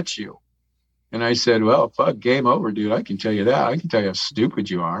couldn't catch you? And I said, well, fuck, game over, dude. I can tell you that. I can tell you how stupid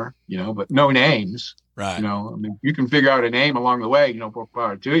you are, but no names. Right. You can figure out a name along the way, more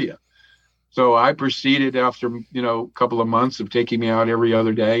power to you. So I proceeded after, a couple of months of taking me out every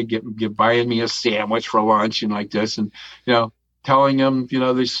other day, buying me a sandwich for lunch and like this, and, telling them,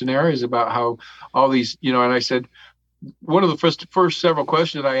 these scenarios about how all these, and I said, one of the first several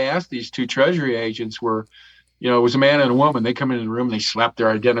questions that I asked these two Treasury agents were, it was a man and a woman. They come into the room, they slap their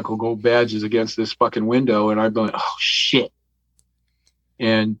identical gold badges against this fucking window. And I'm going, oh, shit.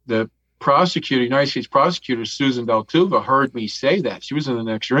 And the United States prosecutor, Susan Daltuva, heard me say that. She was in the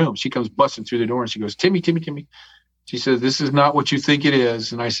next room. She comes busting through the door and she goes, Timmy. She says, this is not what you think it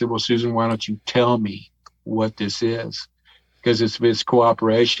is. And I said, well, Susan, why don't you tell me what this is? Because it's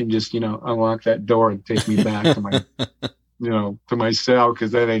cooperation. Just, unlock that door and take me back to my, to my cell,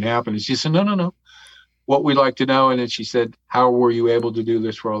 because that ain't happening. She said, no. What we'd like to know. And then she said, how were you able to do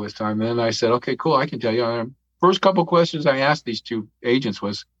this for all this time? And then I said, okay, cool. I can tell you. First couple of questions I asked these two agents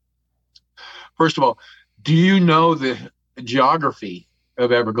was, first of all, do you know the geography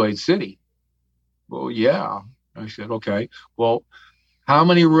of Everglades City? Well, yeah. I said, okay. Well, how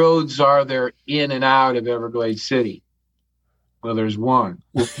many roads are there in and out of Everglades City? Well, there's one.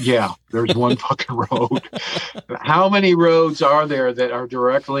 Well, yeah, there's one fucking road. How many roads are there that are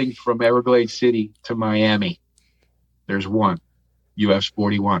direct links from Everglades City to Miami? There's one. US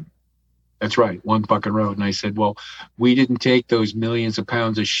 41. That's right, one fucking road. And I said, well, we didn't take those millions of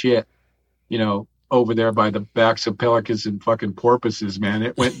pounds of shit, over there by the backs of pelicans and fucking porpoises, man.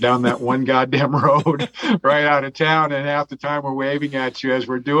 It went down that one goddamn road right out of town. And half the time we're waving at you as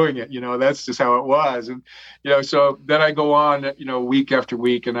we're doing it. That's just how it was. And, so then I go on, week after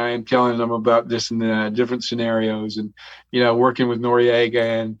week, and I am telling them about this and that, different scenarios, and, working with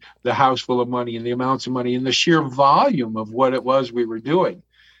Noriega and the house full of money and the amounts of money and the sheer volume of what it was we were doing.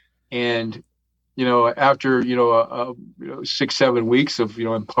 And, after, 6-7 weeks of,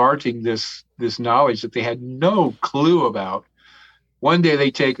 imparting this knowledge that they had no clue about, one day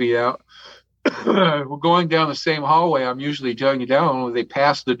they take me out. We're going down the same hallway I'm usually jugging down. Only they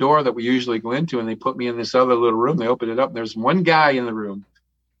pass the door that we usually go into, and they put me in this other little room. They open it up, and there's one guy in the room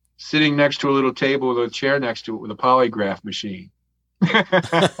sitting next to a little table with a chair next to it with a polygraph machine.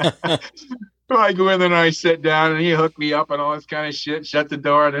 So I go in there and I sit down, and he hooked me up and all this kind of shit, shut the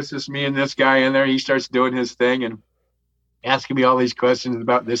door, and it's just me and this guy in there. He starts doing his thing and asking me all these questions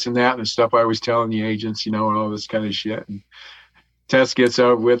about this and that and the stuff I was telling the agents, and all this kind of shit. And test gets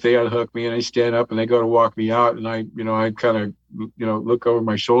over with, they unhook me, and I stand up and they go to walk me out. And I kind of, look over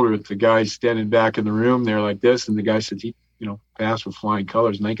my shoulder at the guy standing back in the room there like this. And the guy said, he, passed with flying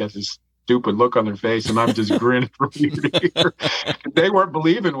colors. And they got this stupid look on their face, and I'm just grinning from ear to ear. They weren't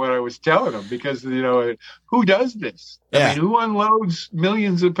believing what I was telling them, because who does this? Yeah. I mean, who unloads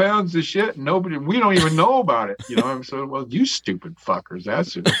millions of pounds of shit? Nobody. We don't even know about it. I'm so, well, you stupid fuckers.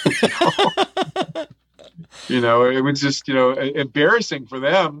 That's it. It was just embarrassing for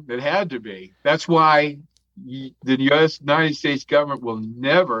them. It had to be. That's why the United States government will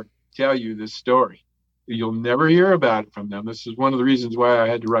never tell you this story. You'll never hear about it from them. This is one of the reasons why I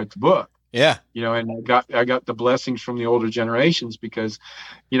had to write the book. Yeah. And I got the blessings from the older generations, because,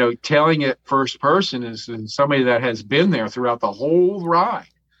 telling it first person is somebody that has been there throughout the whole ride,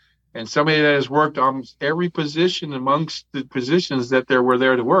 and somebody that has worked on every position amongst the positions that were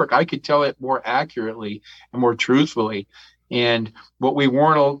there to work. I could tell it more accurately and more truthfully. And what we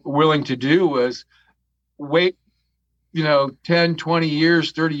weren't willing to do was wait, 10, 20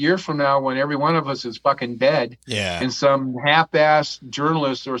 years, 30 years from now, when every one of us is fucking dead. Yeah. And some half-ass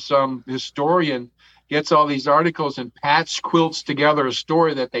journalist or some historian gets all these articles and quilts together a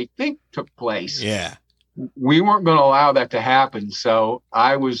story that they think took place. Yeah. We weren't going to allow that to happen. So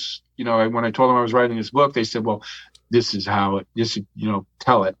I was, when I told them I was writing this book, they said, well, this is how it,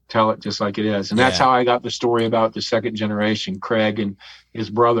 tell it just like it is. And that's how I got the story about the second generation, Craig and his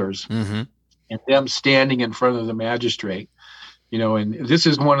brothers. Mm-hmm. And them standing in front of the magistrate, and this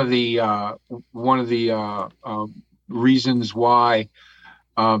is one of the reasons why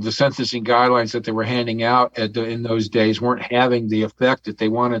the sentencing guidelines that they were handing out in those days weren't having the effect that they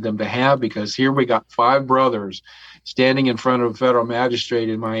wanted them to have, because here we got 5 brothers standing in front of a federal magistrate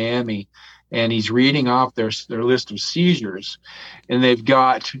in Miami, and he's reading off their list of seizures, and they've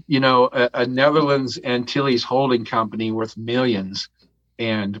got, a Netherlands Antilles holding company worth millions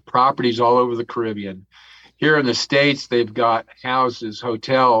and properties all over the Caribbean. Here in the States, they've got houses,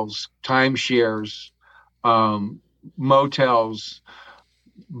 hotels, timeshares, motels,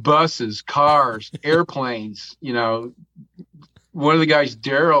 buses, cars, airplanes. One of the guys,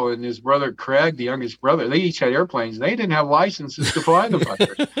 Daryl, and his brother Craig, the youngest brother, they each had airplanes. They didn't have licenses to fly the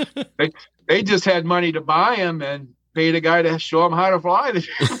fuckers. They just had money to buy them and paid a guy to show them how to fly the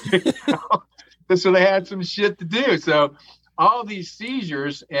So they had some shit to do. So all these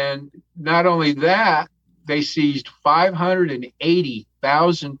seizures, and not only that, they seized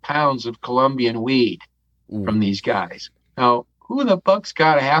 580,000 pounds of Colombian weed from these guys. Now, who the fuck's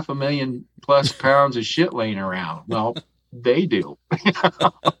got 500,000+ pounds of shit laying around? Well, they do.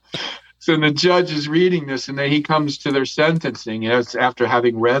 So the judge is reading this, and then he comes to their sentencing. It's after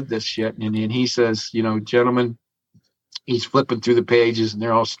having read this shit, and he says, gentlemen, he's flipping through the pages, and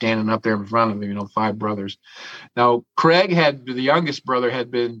they're all standing up there in front of him, 5 brothers. Now, Craig the youngest brother, had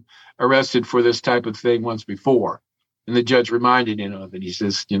been arrested for this type of thing once before. And the judge reminded him of it. He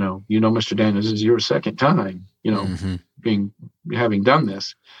says, Mr. Daniels, this is your second time, having done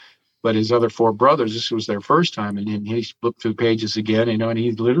this. But his other 4 brothers, this was their first time. And then he flipped through the pages again, and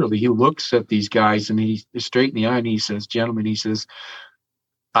he looks at these guys, and he's straight in the eye, and he says, gentlemen, he says,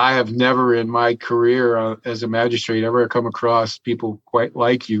 I have never in my career as a magistrate ever come across people quite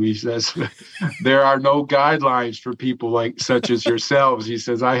like you. He says, there are no guidelines for people such as yourselves. He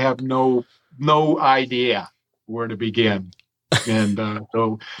says, I have no idea where to begin. And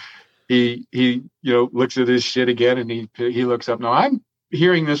so he looks at his shit again, and he looks up. Now I'm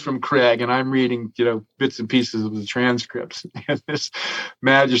hearing this from Craig, and I'm reading, bits and pieces of the transcripts. And this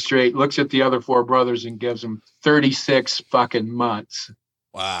magistrate looks at the other 4 brothers and gives them 36 fucking months.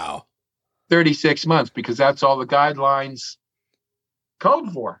 Wow. 36 months, because that's all the guidelines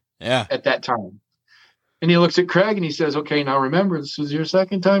called for at that time. And he looks at Craig and he says, okay, now remember, this is your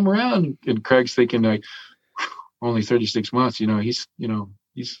second time around. And Craig's thinking, only 36 months, he's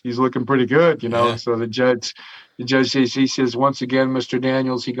looking pretty good, Yeah. So the judge says, he says, once again, Mr.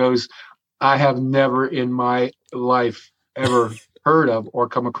 Daniels, he goes, I have never in my life ever heard of or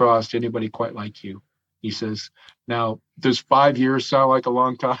come across anybody quite like you. He says, now, does 5 years sound like a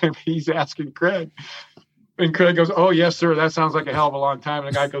long time? He's asking Craig. And Craig goes, oh, yes, sir. That sounds like a hell of a long time.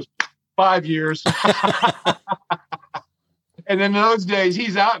 And the guy goes, 5 years. And in those days,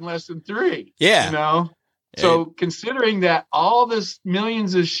 he's out in less than 3. Yeah. So considering that all this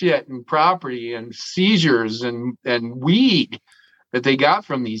millions of shit and property and seizures and weed that they got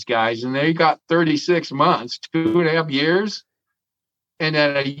from these guys, and they got 36 months, 2.5 years. And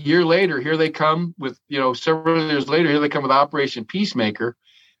then a year later, here they come with, several years later, here they come with Operation Peacemaker.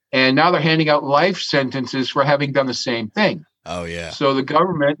 And now they're handing out life sentences for having done the same thing. Oh, yeah. So the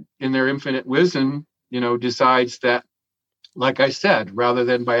government, in their infinite wisdom, decides that, like I said, rather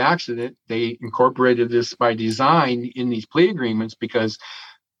than by accident, they incorporated this by design in these plea agreements, because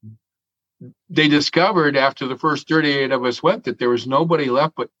they discovered after the first 38 of us went that there was nobody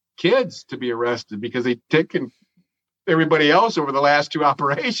left but kids to be arrested, because they'd taken everybody else over the last 2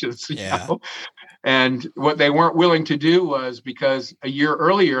 operations. And what they weren't willing to do was, because a year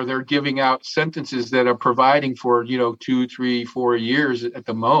earlier they're giving out sentences that are providing for 2, 3, 4 years at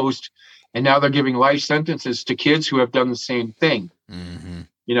the most, and now they're giving life sentences to kids who have done the same thing. Mm-hmm.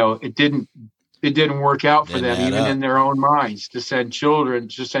 It didn't work out for them, even in their own minds, to send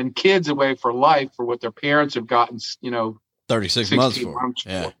kids away for life for what their parents have gotten 36 months for.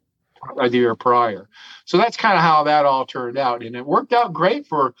 A year prior. So that's kind of how that all turned out. And it worked out great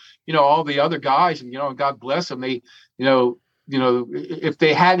for, all the other guys, and, God bless them. They, if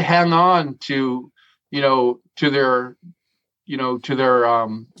they had hung on to, to their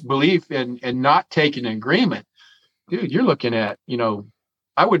belief and not taking an agreement, dude, you're looking at,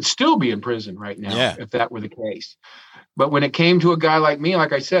 I would still be in prison right now if that were the case. But when it came to a guy like me,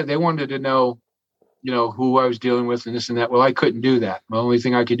 like I said, they wanted to know, who I was dealing with and this and that. Well, I couldn't do that. The only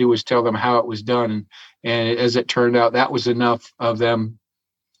thing I could do was tell them how it was done. And as it turned out, that was enough of them,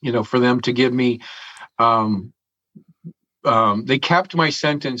 for them to give me, they capped my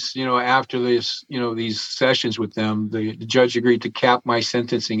sentence, after this, these sessions with them. The judge agreed to cap my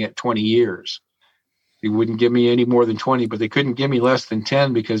sentencing at 20 years. They wouldn't give me any more than 20, but they couldn't give me less than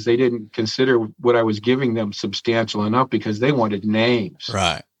 10, because they didn't consider what I was giving them substantial enough, because they wanted names.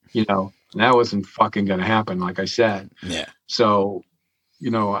 Right. And that wasn't fucking going to happen, like I said. Yeah. So,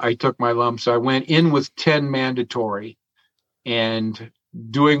 I took my lumps. I went in with 10 mandatory and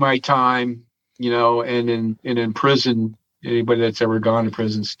doing my time, and in prison, Anybody that's ever gone to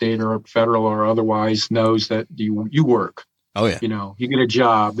prison, state or federal or otherwise, knows that you work. Oh yeah. You know, you get a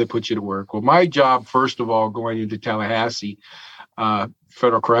job, they put you to work. Well, my job, first of all, going into Tallahassee,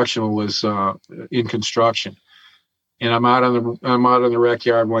 Federal Correctional, was in construction. And I'm out on the rec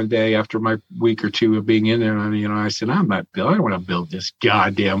yard one day after my week or two of being in there, and I said, I don't want to build this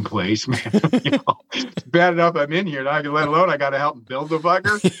goddamn place, man. It's bad enough I'm in here, let alone I got to help build the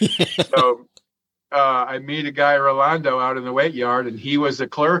fucker. So I meet a guy, Rolando, out in the weight yard, and he was a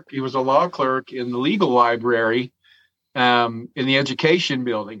clerk. He was a law clerk in the legal library in the education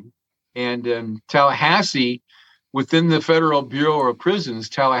building. And in Tallahassee, within the Federal Bureau of Prisons,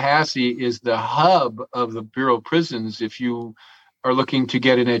 Tallahassee is the hub of the Bureau of Prisons. If you are looking to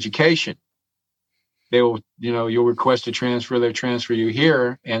get an education, they will, you'll request a transfer. They transfer you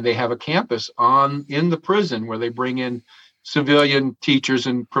here, and they have a campus in the prison where they bring in civilian teachers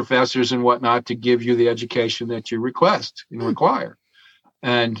and professors and whatnot to give you the education that you request and require.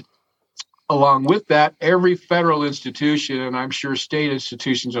 And along with that, every federal institution, and I'm sure state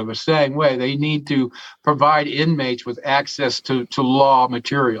institutions are the same way, they need to provide inmates with access to law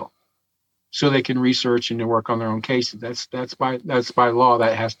material so they can research and work on their own cases. That's by law,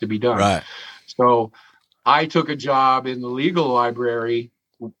 that has to be done. Right. So I took a job in the legal library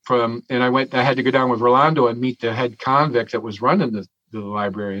and I had to go down with Rolando and meet the head convict that was running the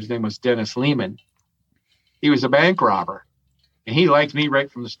library. His name was Dennis Lehman. He was a bank robber. And he liked me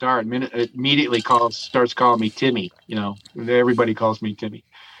right from the start. Immediately starts calling me Timmy. Everybody calls me Timmy.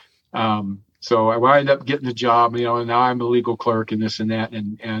 So I wound up getting the job. And now I'm a legal clerk and this and that.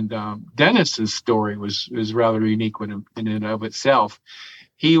 And Dennis's story was rather unique in and of itself.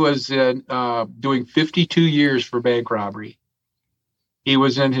 He was doing 52 years for bank robbery. He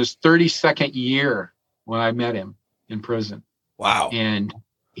was in his 32nd year when I met him in prison. Wow. And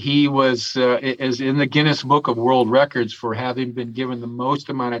he was is in the Guinness Book of World Records for having been given the most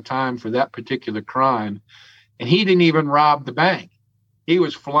amount of time for that particular crime. And he didn't even rob the bank. He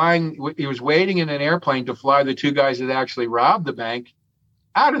was waiting in an airplane to fly the two guys that actually robbed the bank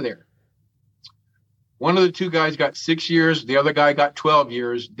out of there. One of the two guys got 6 years. The other guy got 12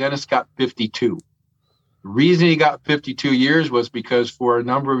 years. Dennis got 52. The reason he got 52 years was because for a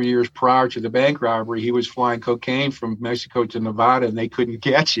number of years prior to the bank robbery, he was flying cocaine from Mexico to Nevada, and they couldn't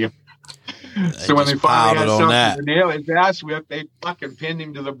catch him. So when they finally had something to nail his ass with, they fucking pinned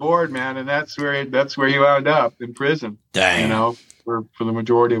him to the board, man, and that's where he wound up in prison. Dang. For the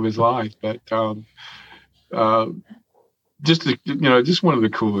majority of his life. But just one of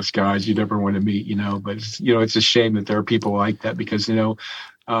the coolest guys you'd ever want to meet. But it's a shame that there are people like that because in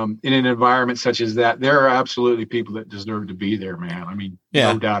an environment such as that, there are absolutely people that deserve to be there, man. I mean,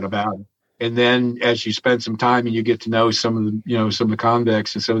 no doubt about it. And then as you spend some time and you get to know some of the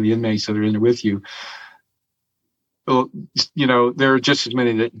convicts and some of the inmates that are in there with you, there are just as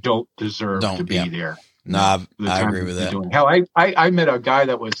many that don't deserve to be there. No, I agree with that. Hell, I met a guy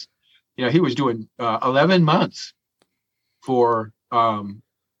that was, he was doing 11 months for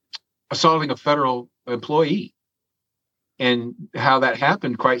assaulting a federal employee. And how that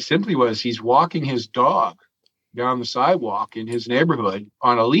happened, quite simply, was he's walking his dog down the sidewalk in his neighborhood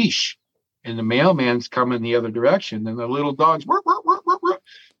on a leash, and the mailman's coming the other direction, and the little dog's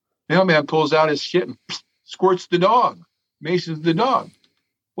mailman pulls out his shit and squirts the dog, maces the dog.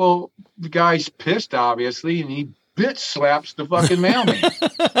 Well, the guy's pissed, obviously, and he bitch slaps the fucking mailman.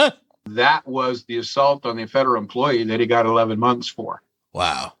 That was the assault on the federal employee that he got 11 months for.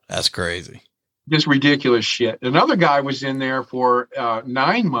 Wow, that's crazy. Just ridiculous shit. Another guy was in there for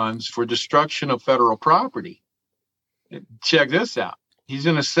 9 months for destruction of federal property. Check this out. He's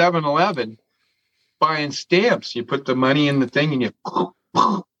in a 7-Eleven buying stamps. You put the money in the thing and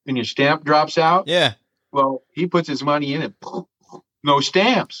your stamp drops out. Yeah. Well, he puts his money in it. No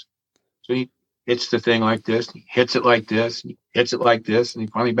stamps. So he hits the thing like this. He hits it like this. He hits it like this. And he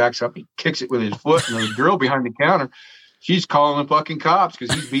finally backs up. He kicks it with his foot. And the girl behind the counter, she's calling the fucking cops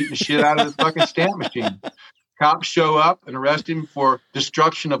because he's beating the shit out of the fucking stamp machine. Cops show up and arrest him for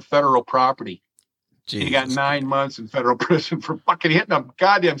destruction of federal property. Jesus. He got 9 months in federal prison for fucking hitting a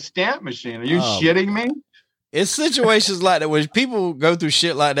goddamn stamp machine. Are you shitting me? It's situations like that where people go through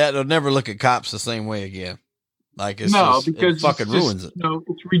shit like that, they'll never look at cops the same way again. Like it fucking ruins it.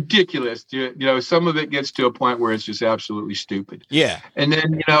 It's ridiculous. Some of it gets to a point where it's just absolutely stupid. Yeah. And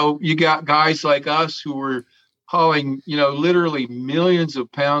then, you got guys like us who were hauling, literally millions of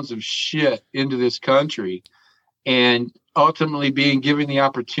pounds of shit into this country. And ultimately being given the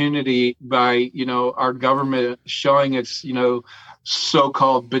opportunity by, our government showing its,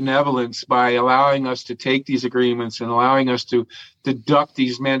 so-called benevolence by allowing us to take these agreements and allowing us to deduct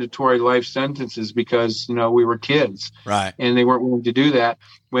these mandatory life sentences because, we were kids. Right. And they weren't willing to do that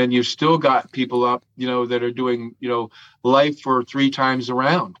when you still got people up, that are doing, life for 3 times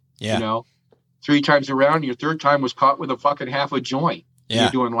around. Yeah. 3 times around. Your third time was caught with a fucking half a joint. Yeah.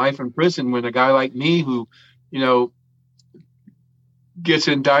 You're doing life in prison when a guy like me who, gets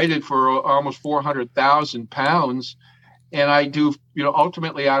indicted for almost 400,000 pounds. And I do,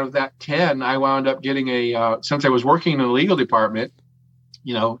 ultimately out of that 10, I wound up getting since I was working in the legal department,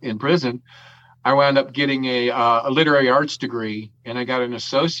 in prison, I wound up getting a literary arts degree, and I got an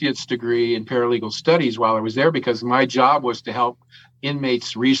associate's degree in paralegal studies while I was there because my job was to help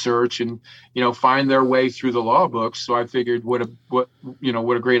inmates research and, find their way through the law books. So I figured what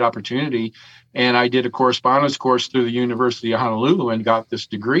a great opportunity. And I did a correspondence course through the University of Honolulu and got this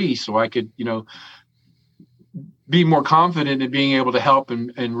degree so I could, be more confident in being able to help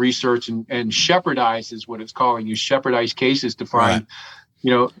and research and shepherdize is what it's calling. You shepherdize cases to find,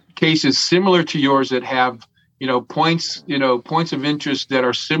 cases similar to yours that have, points of interest that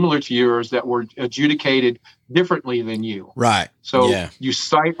are similar to yours that were adjudicated differently than you. Right. So you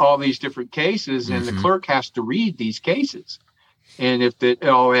cite all these different cases and the clerk has to read these cases. And if it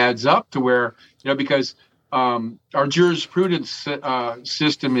all adds up to where, because our jurisprudence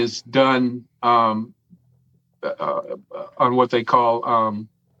system is done on what they call,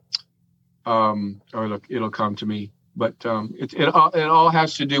 it'll come to me, but it all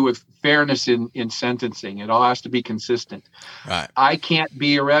has to do with fairness in sentencing. It all has to be consistent. Right. I can't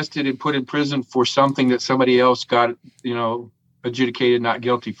be arrested and put in prison for something that somebody else got, adjudicated not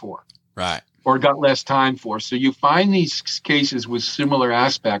guilty for. Right. Or got less time for. So you find these cases with similar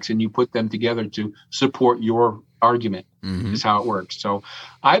aspects and you put them together to support your argument is how it works. So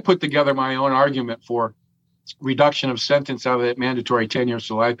I put together my own argument for reduction of sentence out of that mandatory 10 years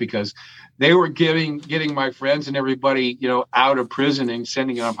to life because they were getting my friends and everybody, out of prison and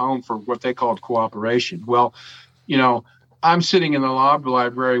sending them home for what they called cooperation. Well, I'm sitting in the law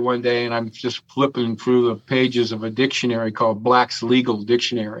library one day and I'm just flipping through the pages of a dictionary called Black's Legal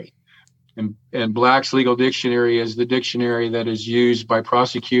Dictionary. And Black's Legal Dictionary is the dictionary that is used by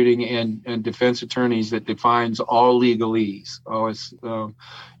prosecuting and defense attorneys that defines all legalese.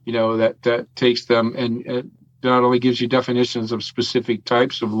 That takes them and not only gives you definitions of specific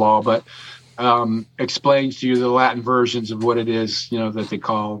types of law, but explains to you the Latin versions of what it is, that they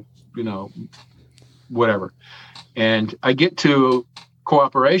call, whatever. And I get to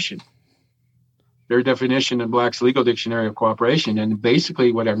cooperation, their definition in Black's Legal Dictionary of cooperation. And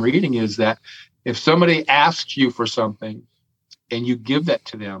basically what I'm reading is that if somebody asks you for something and you give that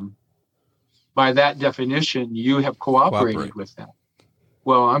to them, by that definition, you have cooperated with them.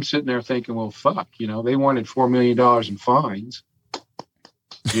 Well, I'm sitting there thinking, well, fuck, they wanted $4 million in fines.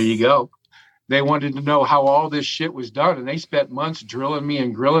 Here you go. They wanted to know how all this shit was done. And they spent months drilling me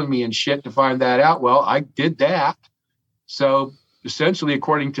and grilling me and shit to find that out. Well, I did that. So essentially,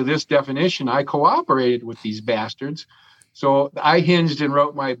 according to this definition, I cooperated with these bastards. So I hinged and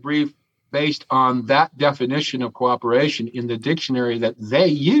wrote my brief based on that definition of cooperation in the dictionary that they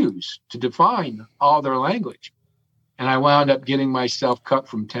use to define all their language. And I wound up getting myself cut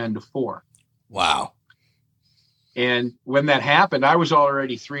from 10 to 4. Wow. And when that happened, I was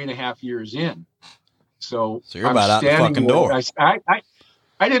already 3.5 years in. So you're about out the fucking door.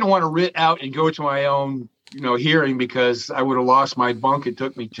 I didn't want to writ out and go to my own, hearing because I would have lost my bunk. It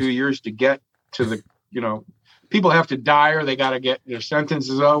took me 2 years to get to the, people have to die or they got to get their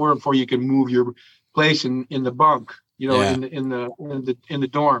sentences over before you can move your place in the bunk, in the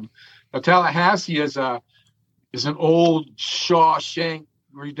dorm. Now Tallahassee is an old Shawshank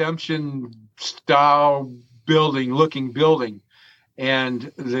Redemption style looking building.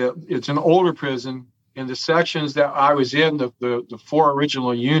 And it's an older prison. In the sections that I was in, the 4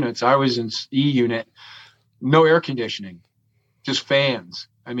 original units, I was in E unit, no air conditioning, just fans.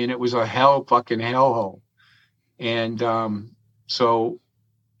 I mean, it was a fucking hellhole. And so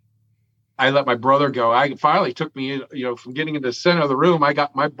I let my brother go. I finally took me, from getting in the center of the room, I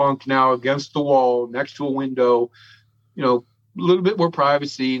got my bunk now against the wall, next to a window, a little bit more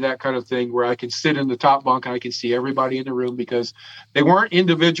privacy, that kind of thing, where I could sit in the top bunk and I could see everybody in the room because they weren't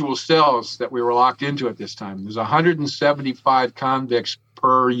individual cells that we were locked into at this time. There's 175 convicts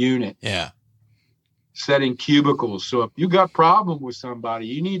per unit. Yeah. Setting cubicles. So if you got a problem with somebody,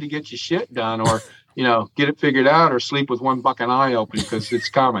 you need to get your shit done or, get it figured out or sleep with one fucking eye open because it's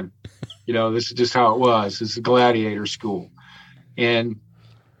coming. This is just how it was. It's a gladiator school. And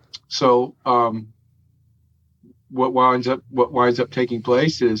so, what winds up taking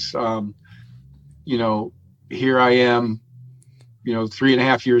place is, here I am,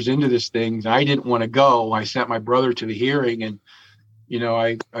 3.5 years into this thing. I didn't want to go. I sent my brother to the hearing, and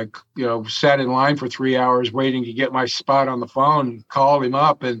I sat in line for 3 hours waiting to get my spot on the phone, called him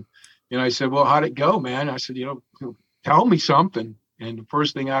up, and I said, well, how'd it go, man? I said, tell me something. And the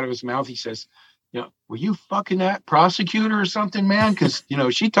first thing out of his mouth, he says, were you fucking that prosecutor or something, man? Because,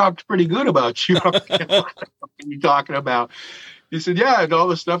 she talked pretty good about you. What are you talking about? He said, yeah, and all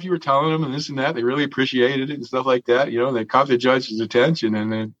the stuff you were telling them and this and that, they really appreciated it and stuff like that. They caught the judge's attention. And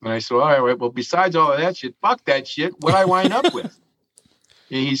then I said, all right, well, besides all of that shit, fuck that shit. What I wind up with?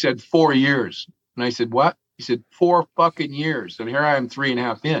 And he said, 4 years. And I said, what? He said, 4 fucking years. And here I am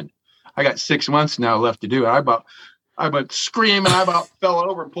 3.5 in. I got 6 months now left to do it. I about screaming. I about fell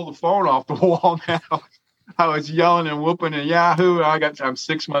over and pulled the phone off the wall now. I was yelling and whooping and Yahoo. I'm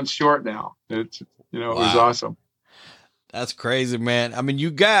 6 months short now. It was awesome. That's crazy, man. I mean,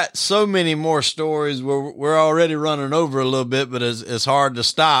 you got so many more stories. We're already running over a little bit, but it's hard to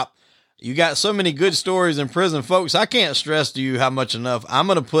stop. You got so many good stories in prison, folks. I can't stress to you how much enough. I'm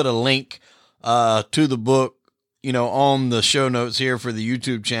going to put a link to the book, on the show notes here for the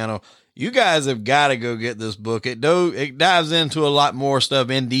YouTube channel. You guys have got to go get this book. It dives into a lot more stuff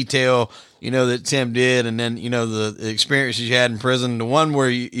in detail, that Tim did. And then, the experiences you had in prison. The one where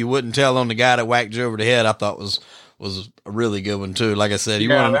you wouldn't tell on the guy that whacked you over the head, I thought was a really good one too. Like I said,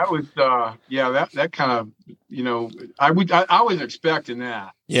 that kind of, I was expecting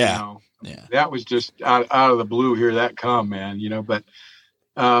that. Yeah. That was just out of the blue here that come, man, but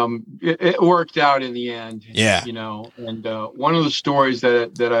it worked out in the end. Yeah. And one of the stories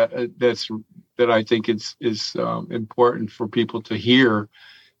that I think is important for people to hear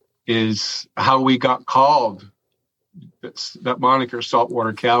is how we got called that moniker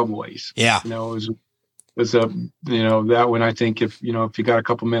Saltwater Cowboys. Yeah. Was that one. I think if you got a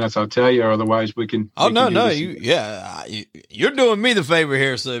couple minutes, I'll tell you. Otherwise, we can. Oh, no. You're doing me the favor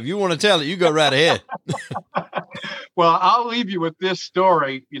here. So if you want to tell it, you go right ahead. Well, I'll leave you with this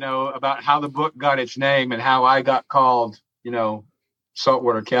story, about how the book got its name and how I got called,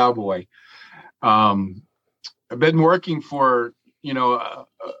 Saltwater Cowboy. I've been working for,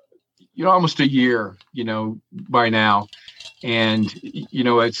 almost a year, by now. And,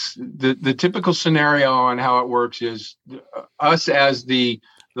 it's the typical scenario on how it works is us as the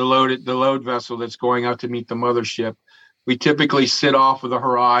load vessel that's going out to meet the mothership. We typically sit off of the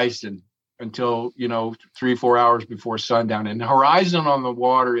horizon until, 3-4 hours before sundown. And the horizon on the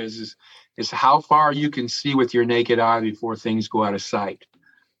water is how far you can see with your naked eye before things go out of sight.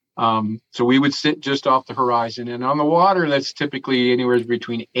 So we would sit just off the horizon, and on the water, that's typically anywhere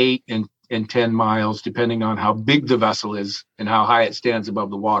between 8 and 10 miles, depending on how big the vessel is and how high it stands above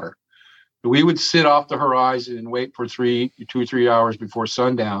the water. We would sit off the horizon and wait for 2 or 3 hours before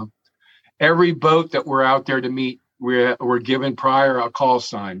sundown. Every boat that we're out there to meet, we're given prior a call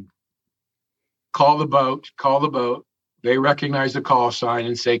sign. Call the boat. They recognize the call sign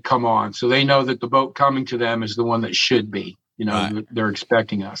and say, come on. So they know that the boat coming to them is the one that should be, right. They're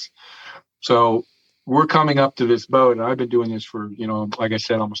expecting us. So we're coming up to this boat, and I've been doing this for, like I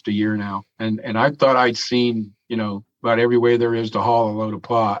said, almost a year now. And I thought I'd seen, about every way there is to haul a load of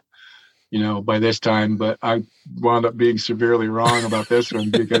pot, by this time, but I wound up being severely wrong about this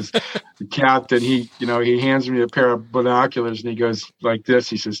one because the captain, he hands me a pair of binoculars and he goes like this.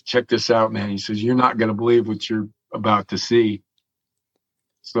 He says, check this out, man. He says, you're not going to believe what you're about to see.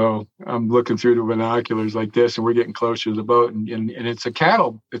 So I'm looking through the binoculars like this, and we're getting closer to the boat, and it's a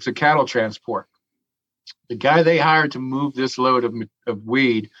cattle transport. The guy they hired to move this load of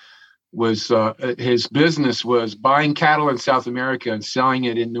weed was his business was buying cattle in South America and selling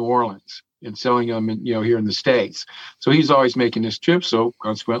it in New Orleans and selling them here in the States. So he's always making this trip. So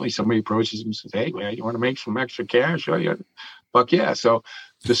consequently, somebody approaches him and says, hey, man, you want to make some extra cash? Oh, yeah. Fuck yeah. So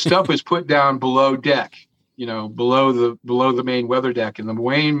the stuff was put down below deck, below the main weather deck. And the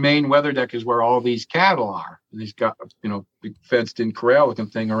main weather deck is where all these cattle are. And he's got, big fenced in corral looking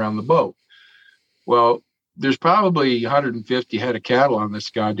thing around the boat. Well, there's probably 150 head of cattle on this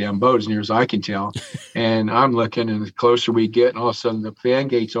goddamn boat, as near as I can tell. And I'm looking, and the closer we get, and all of a sudden the fan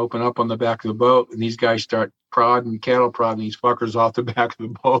gates open up on the back of the boat, and these guys start cattle prodding these fuckers off the back of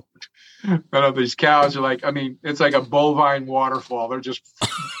the boat. And these cows are like, it's like a bovine waterfall. They're just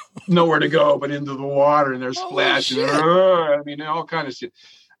nowhere to go but into the water, and they're splashing. All kind of shit.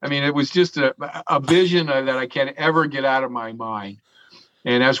 It was just a vision that I can't ever get out of my mind.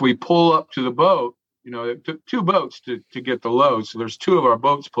 And as we pull up to the boat, it took 2 boats to get the load. So there's 2 of our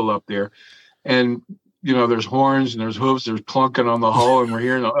boats pull up there. And there's horns and there's hooves, there's clunking on the hull, and we're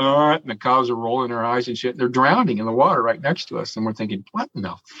hearing and the cows are rolling their eyes and shit. And they're drowning in the water right next to us. And we're thinking, what in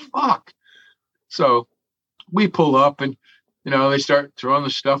the fuck? So we pull up and, they start throwing the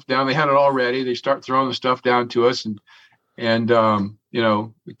stuff down. They had it all ready. They start throwing the stuff down to us. And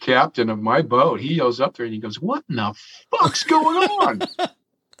the captain of my boat, he yells up there and he goes, what in the fuck's going on?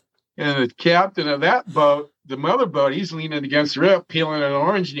 And the captain of that boat, the mother boat, he's leaning against the rip, peeling an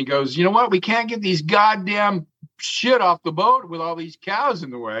orange, and he goes, you know what? We can't get these goddamn shit off the boat with all these cows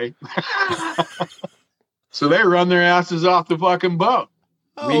in the way. So they run their asses off the fucking boat.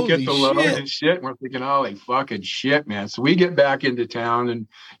 We get the load and shit, and we're thinking, holy fucking shit, man. So we get back into town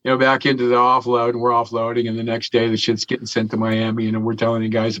and, back into the offload, and we're offloading, and the next day the shit's getting sent to Miami, and we're telling you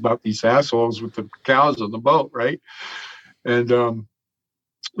guys about these assholes with the cows on the boat, right? And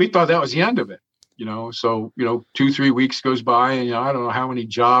we thought that was the end of it. So 2-3 weeks goes by, and I don't know how many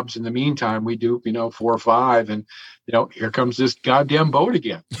jobs in the meantime we do, 4 or 5, and here comes this goddamn boat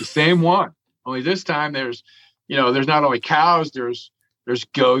again, the same one. Only this time there's not only cows, there's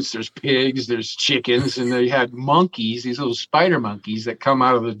goats, there's pigs, there's chickens, and they had monkeys, these little spider monkeys that come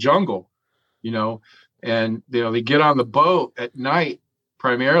out of the jungle, and they get on the boat at night.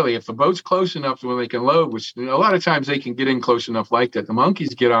 Primarily, if the boat's close enough to when they can load, which a lot of times they can get in close enough like that, the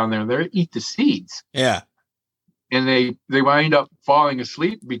monkeys get on there, they eat the seeds. Yeah. And they wind up falling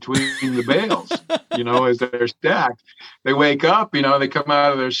asleep between the bales, as they're stacked. They wake up, they come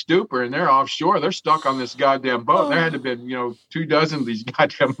out of their stupor and they're offshore. They're stuck on this goddamn boat. There had to have been, 24 of these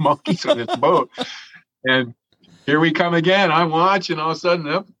goddamn monkeys on this boat. And here we come again. I'm watching, all of a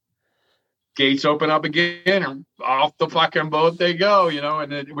sudden, gates open up again, and off the fucking boat they go,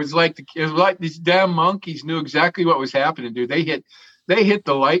 and it was like these damn monkeys knew exactly what was happening, dude. They hit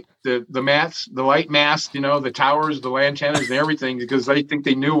the light, the mats, the light mast, the towers, the antennas and everything, because they think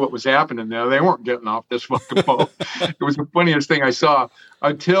they knew what was happening there. They weren't getting off this fucking boat. It was the funniest thing I saw,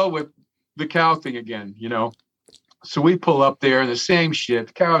 until with the cow thing again, So we pull up there, and the same shit.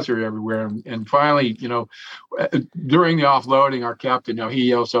 The cows are everywhere, and finally, during the offloading, our captain, he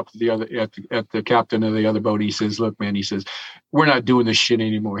yells up to the other at the captain of the other boat. He says, "Look, man," he says, "we're not doing this shit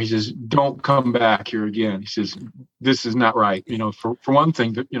anymore." He says, "Don't come back here again." He says, "This is not right." For one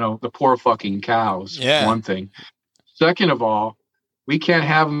thing, the poor fucking cows. Yeah. For one thing. Second of all, we can't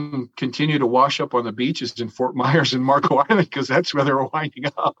have them continue to wash up on the beaches in Fort Myers and Marco Island, because that's where they're winding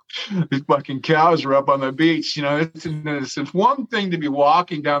up. These fucking cows are up on the beach. It's one thing to be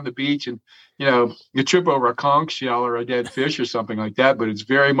walking down the beach and, you trip over a conch shell or a dead fish or something like that, but it's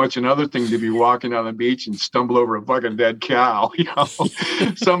very much another thing to be walking down the beach and stumble over a fucking dead cow.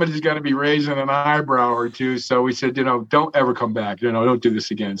 Somebody's going to be raising an eyebrow or two. So we said, don't ever come back. Don't do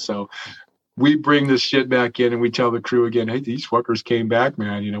this again. So we bring this shit back in, and we tell the crew again, hey, these fuckers came back,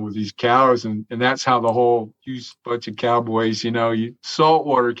 man, with these cows. And that's how the whole, you bunch of cowboys, you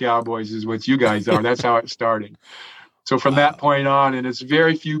saltwater cowboys is what you guys are. That's how it started. So from that point on, and it's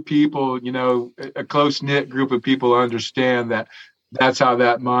very few people, a close-knit group of people understand that that's how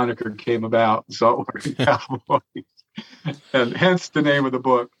that moniker came about, saltwater cowboys. And hence the name of the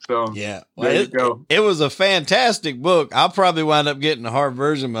book. So yeah, there you go. It was a fantastic book. I'll probably wind up getting the hard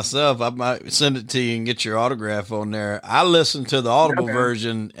version myself. I might send it to you and get your autograph on there. I listened to the Audible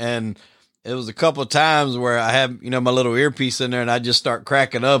version, and it was a couple of times where I have, my little earpiece in there, and I just start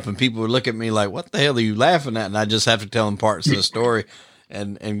cracking up, and people would look at me like, "What the hell are you laughing at?" And I just have to tell them parts of the story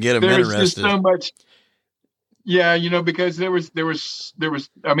and get them interested. There's just so much. Yeah, because there was,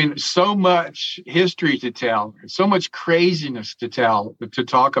 so much history to tell, so much craziness to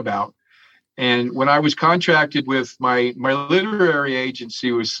talk about. And when I was contracted with my literary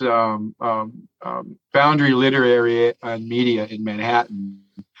agency was Foundry Literary and Media in Manhattan.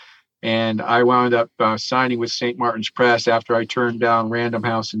 And I wound up signing with St. Martin's Press after I turned down Random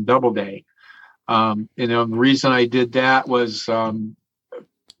House and Doubleday. The reason I did that was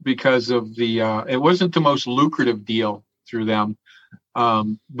because of it wasn't the most lucrative deal through them.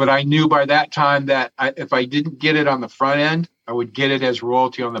 But I knew by that time that if I didn't get it on the front end, I would get it as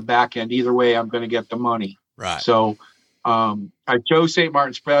royalty on the back end. Either way, I'm going to get the money. Right. So I chose St.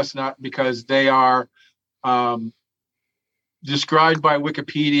 Martin's Press not because they are described by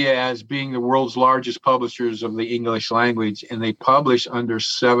Wikipedia as being the world's largest publishers of the English language, and they publish under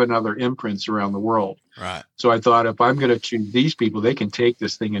 7 other imprints around the world. Right. So I thought, if I'm going to choose these people, they can take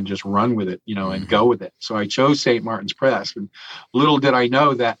this thing and just run with it, and go with it. So I chose St. Martin's Press. And little did I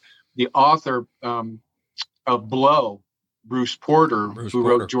know that the author of Blow, Bruce Porter, who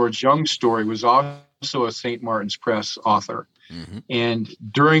wrote George Young's story, was also a St. Martin's Press author. Mm-hmm. And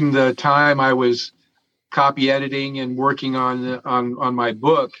during the time I was copy editing and working on my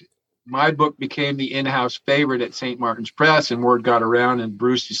book, my book became the in-house favorite at St. Martin's Press, and word got around, and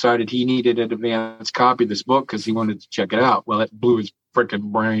Bruce decided he needed an advance copy of this book because he wanted to check it out. Well, it blew his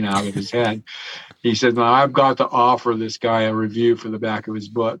freaking brain out of his head. He said, "No, I've got to offer this guy a review for the back of his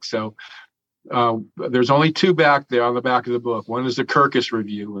book." So there's only two back there on the back of the book. One is the Kirkus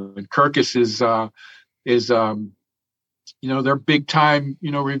review, and Kirkus is they're big time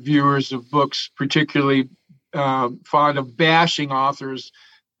reviewers of books, particularly fond of bashing authors.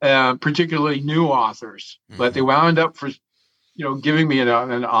 Particularly new authors, but they wound up for, giving me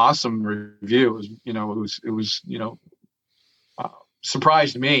an awesome review. It was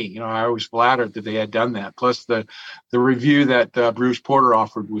surprised me. I was flattered that they had done that. Plus the review that Bruce Porter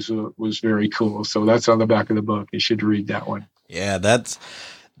offered was very cool. So that's on the back of the book. You should read that one. Yeah, that's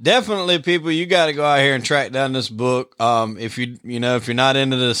definitely, people, you got to go out here and track down this book. If if you're not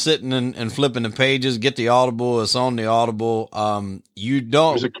into the sitting and flipping the pages, get the Audible. It's on the Audible.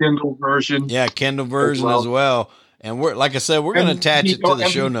 There's a Kindle version. Yeah, Kindle version as well. And we're going to attach it to the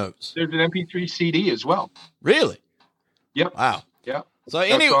show notes. There's an MP3 CD as well. Really? Yep. Wow. Yep. So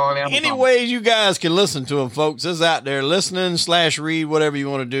any ways you guys can listen to them, folks, is out there. Listening / read, whatever you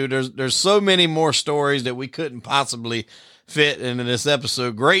want to do. There's so many more stories that we couldn't possibly fit into this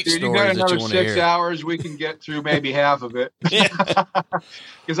episode. Great stories. You got another that you want to hear. 6 hours. We can get through maybe half of it.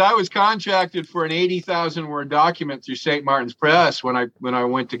 Because I was contracted for an 80,000 word document through St. Martin's Press when I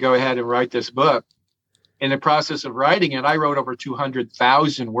went to go ahead and write this book. In the process of writing it, I wrote over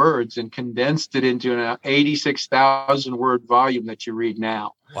 200,000 words and condensed it into an 86,000 word volume that you read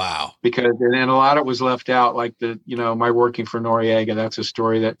now. Wow. Because and a lot of it was left out, like my working for Noriega. That's a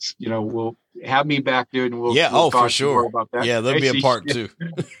story that's, we'll have me back, dude, and we'll talk for sure more about that. Yeah, there'll be a part two.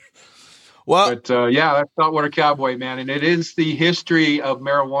 Well, but that's Saltwater Cowboy, man. And it is the history of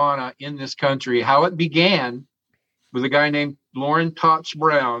marijuana in this country, how it began with a guy named Loren Tots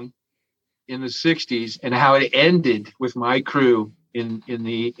Brown in the 60s, and how it ended with my crew in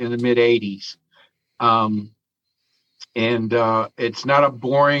the mid 80s. It's not a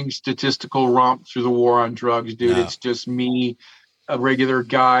boring statistical romp through the war on drugs, dude. No. It's just me, a regular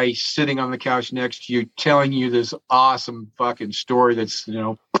guy sitting on the couch next to you, telling you this awesome fucking story that's,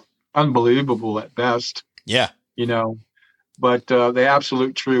 unbelievable at best. Yeah. But the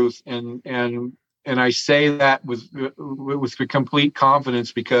absolute truth. And I say that with the complete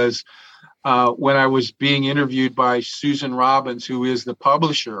confidence because when I was being interviewed by Susan Robbins, who is the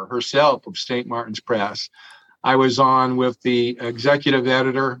publisher herself of St. Martin's Press, I was on with the executive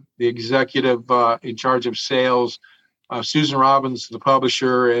editor, the executive in charge of sales, Susan Robbins, the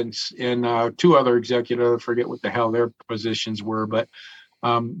publisher, and two other executives. I forget what the hell their positions were, but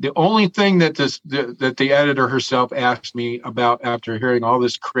the only thing that the editor herself asked me about after hearing all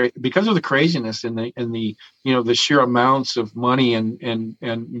this, because of the craziness and the sheer amounts of money and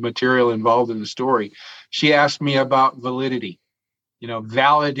material involved in the story, she asked me about validity,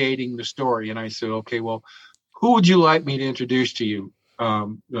 validating the story. And I said, okay, well, who would you like me to introduce to you?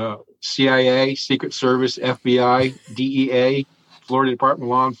 CIA, Secret Service, FBI, DEA, Florida Department of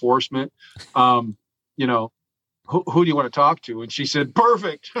Law Enforcement, who do you want to talk to? And she said,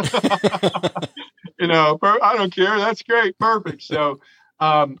 perfect. I don't care. That's great. Perfect. So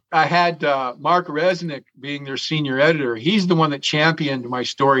I had Mark Resnick being their senior editor. He's the one that championed my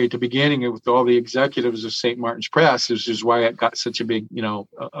story at the beginning with all the executives of St. Martin's Press. This is why it got such a big,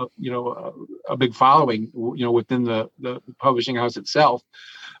 a big following, within the publishing house itself.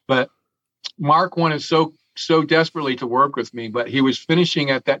 But Mark wanted so desperately to work with me, but he was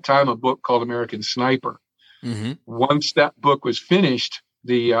finishing at that time a book called American Sniper. Mm-hmm. Once that book was finished,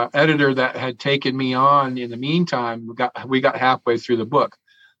 the editor that had taken me on in the meantime, we got halfway through the book,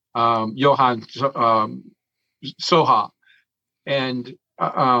 Johan Soha, and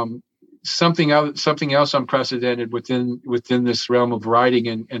something else unprecedented within this realm of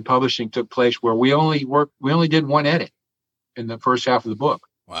writing and publishing took place, where we only did one edit in the first half of the book.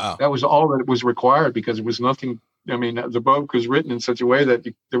 Wow, that was all that was required because it was nothing. I mean, the book was written in such a way that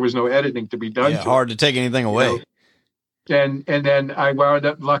there was no editing to be done. Yeah, hard to take anything away. And then I wound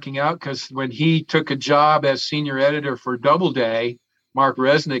up lucking out because when he took a job as senior editor for Doubleday, Mark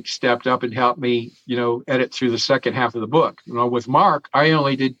Resnick stepped up and helped me, edit through the second half of the book. With Mark, I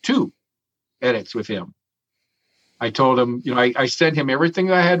only did 2 edits with him. I told him, I sent him everything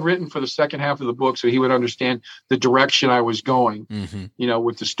that I had written for the second half of the book so he would understand the direction I was going, mm-hmm.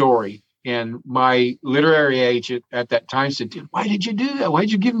 With the story. And my literary agent at that time said, dude, why did you do that? Why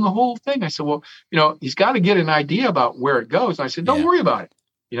did you give him the whole thing? I said, well, he's got to get an idea about where it goes. And I said, don't worry about it.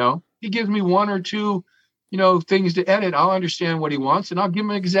 He gives me 1 or 2, things to edit. I'll understand what he wants and I'll give him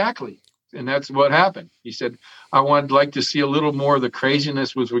exactly. And that's what happened. He said, I would like to see a little more of the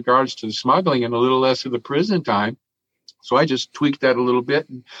craziness with regards to the smuggling and a little less of the prison time. So I just tweaked that a little bit.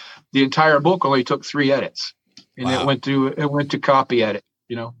 And the entire book only took 3 edits. And Wow. it went to copy edit,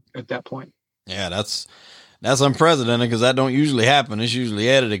 at that point. Yeah, that's unprecedented because that don't usually happen. It's usually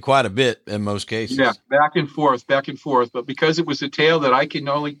edited quite a bit in most cases. Yeah, back and forth. But because it was a tale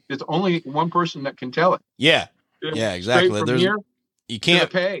that it's only one person that can tell it. Yeah, exactly. You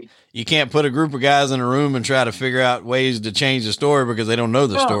can't put a group of guys in a room and try to figure out ways to change the story because they don't know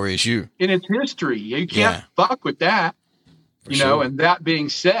the story. It's you. And it's history. You can't fuck with that. Sure. And that being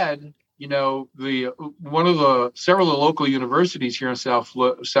said, one of the several of the local universities here in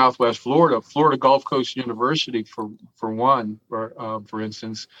Southwest Florida, Florida Gulf Coast University, for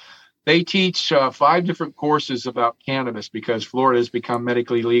instance, they teach 5 different courses about cannabis because Florida has become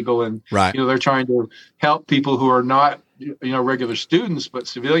medically legal, and right. They're trying to help people who are not regular students, but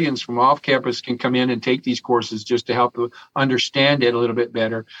civilians from off campus can come in and take these courses just to help understand it a little bit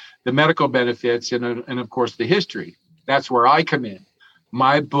better, the medical benefits, and of course the history. That's where I come in.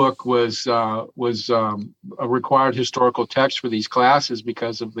 My book was a required historical text for these classes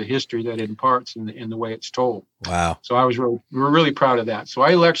because of the history that it imparts in the way it's told. Wow! So we were really proud of that. So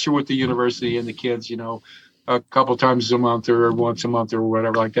I lecture with the university and the kids, a couple times a month or once a month or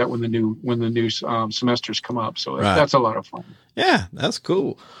whatever like that when the new semesters come up. So that's a lot of fun. Yeah, that's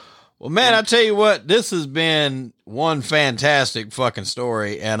cool. Well, man, I tell you what, this has been one fantastic fucking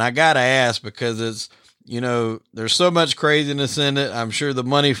story, and I gotta ask because it's. There's so much craziness in it. I'm sure the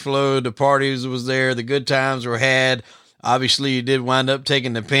money flowed, the parties was there, the good times were had. Obviously, you did wind up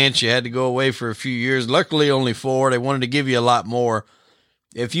taking the pinch. You had to go away for a few years. Luckily, only 4. They wanted to give you a lot more.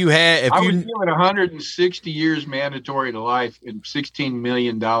 I was given 160 years mandatory to life and $16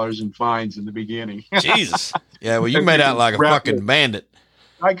 million in fines in the beginning. Jesus. Yeah, well, you made out like a fucking bandit.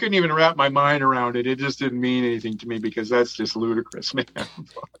 I couldn't even wrap my mind around it. It just didn't mean anything to me because that's just ludicrous, man.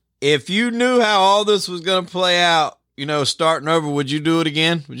 If you knew how all this was going to play out, starting over, would you do it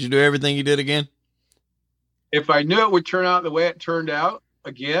again? Would you do everything you did again? If I knew it would turn out the way it turned out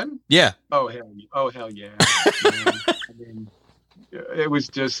again? Yeah. Oh, hell yeah. I mean, it was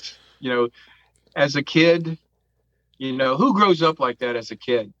just, as a kid, who grows up like that as a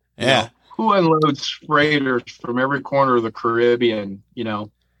kid? Yeah. Who unloads freighters from every corner of the Caribbean,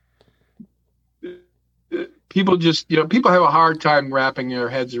 People just, people have a hard time wrapping their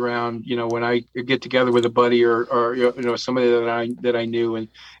heads around, when I get together with a buddy or somebody that I knew and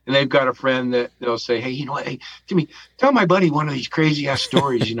they've got a friend that they'll say, hey, hey, Jimmy, tell my buddy one of these crazy ass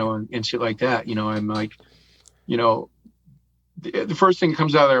stories, and shit like that. I'm like, the first thing that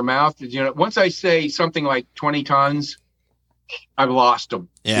comes out of their mouth is, once I say something like 20 tons, I've lost them.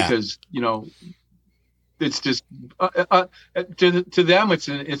 Yeah. Because, it's just to them, it's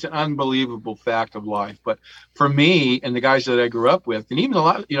an unbelievable fact of life. But for me and the guys that I grew up with, and even a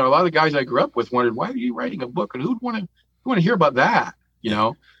lot of the guys I grew up with wondered, why are you writing a book? And who'd want to hear about that?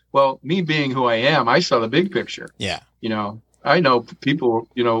 Well, me being who I am, I saw the big picture. Yeah. I know people,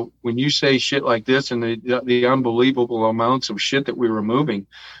 when you say shit like this and the unbelievable amounts of shit that we were moving,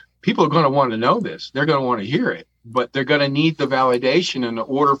 people are going to want to know this. They're going to want to hear it. But they're going to need the validation in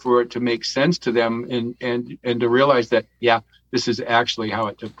order for it to make sense to them and to realize that, yeah, this is actually how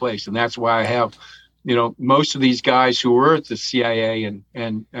it took place. And that's why I have, most of these guys who were at the CIA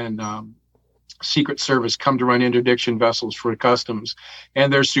and Secret Service come to run interdiction vessels for customs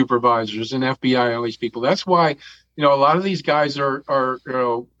and their supervisors and FBI, all these people. That's why, a lot of these guys are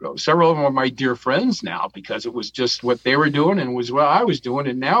several of them are my dear friends now because it was just what they were doing and was what I was doing.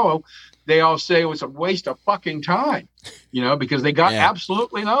 And now they all say it was a waste of fucking time, because they got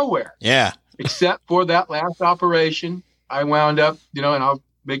absolutely nowhere. Yeah. Except for that last operation. I wound up, and I'll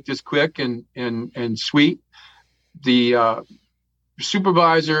make this quick and sweet. The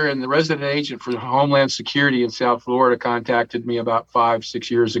supervisor and the resident agent for Homeland Security in South Florida contacted me about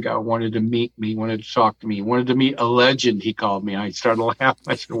 5-6 years ago, wanted to meet me, wanted to talk to me, wanted to meet a legend, he called me. I started laughing.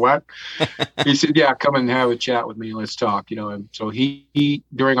 I said, what? He said, yeah, come and have a chat with me. Let's talk. And so he,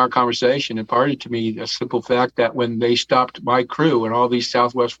 during our conversation, imparted to me a simple fact that when they stopped my crew and all these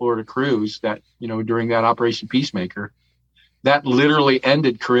Southwest Florida crews that, during that Operation Peacemaker, that literally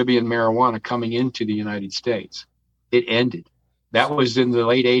ended Caribbean marijuana coming into the United States. It ended. That was in the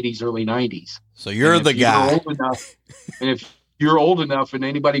late 80s, early 90s. So you're the guy. And if you're old enough and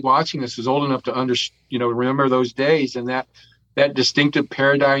anybody watching this is old enough to remember those days and that distinctive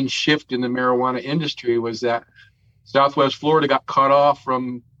paradigm shift in the marijuana industry was that Southwest Florida got cut off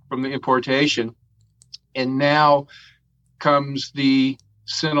from the importation. And now comes the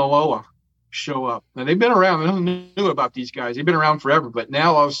Sinaloa show up. Now they've been around. No one knew about these guys. They've been around forever. But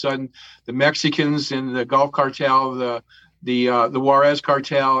now all of a sudden, the Mexicans and the Gulf Cartel, the Juarez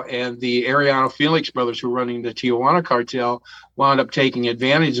cartel, and the Arellano Felix brothers who are running the Tijuana cartel wound up taking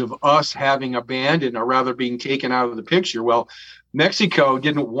advantage of us having abandoned, or rather being taken out of the picture. Well, Mexico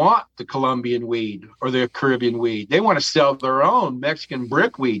didn't want the Colombian weed or the Caribbean weed. They want to sell their own Mexican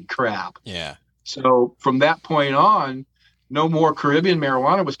brickweed crap. Yeah. So from that point on, no more Caribbean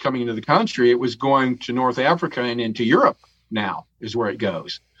marijuana was coming into the country. It was going to North Africa and into Europe. Now is where it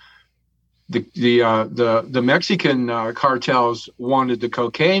goes. The Mexican cartels wanted the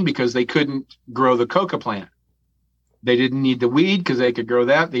cocaine because they couldn't grow the coca plant. They didn't need the weed because they could grow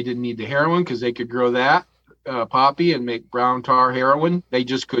that. They didn't need the heroin because they could grow that poppy and make brown tar heroin. They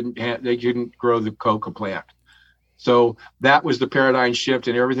just couldn't. They couldn't grow the coca plant. So that was the paradigm shift,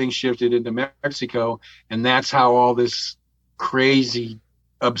 and everything shifted into Mexico, and that's how all this crazy,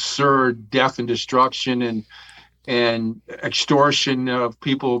 absurd death and destruction and extortion of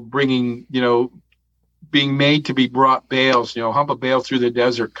people bringing, being made to be brought bales, hump a bale through the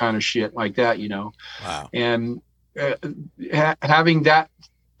desert kind of shit like that, Wow. And having that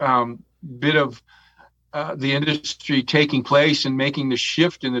bit of the industry taking place and making the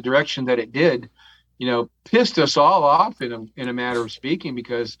shift in the direction that it did, pissed us all off in a matter of speaking,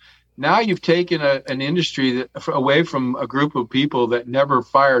 because now you've taken an industry that away from a group of people that never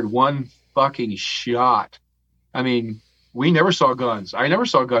fired one fucking shot. I mean, we never saw guns. I never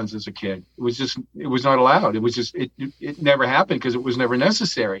saw guns as a kid. It was not allowed. It never happened because it was never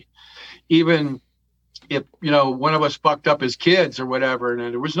necessary. Even if, one of us fucked up as kids or whatever,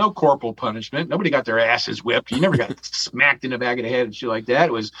 and there was no corporal punishment. Nobody got their asses whipped. You never got smacked in the back of the head and shit like that.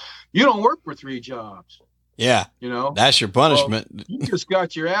 It was, you don't work for 3 jobs. Yeah. That's your punishment. Well, you just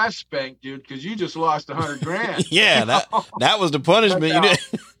got your ass spanked, dude, because you just lost $100,000. Yeah. That was the punishment.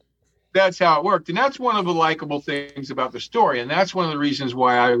 That's how it worked. And that's one of the likable things about the story. And that's one of the reasons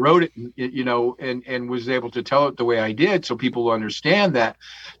why I wrote it, and was able to tell it the way I did, so people understand that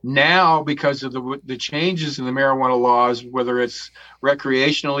now, because of the changes in the marijuana laws, whether it's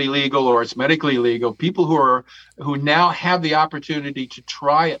recreationally legal or it's medically legal, people who now have the opportunity to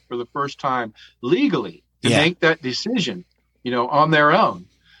try it for the first time legally, to make that decision, on their own.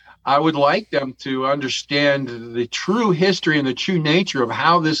 I would like them to understand the true history and the true nature of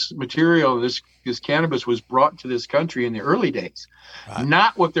how this material, this cannabis, was brought to this country in the early days. Right.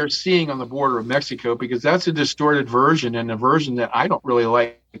 Not what they're seeing on the border of Mexico, because that's a distorted version, and a version that I don't really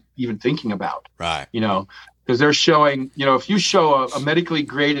like even thinking about. Right. Because they're showing, if you show a medically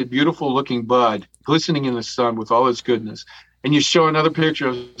graded, beautiful looking bud glistening in the sun with all its goodness, and you show another picture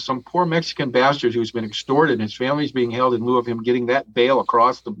of some poor Mexican bastard who's been extorted and his family's being held in lieu of him getting that bale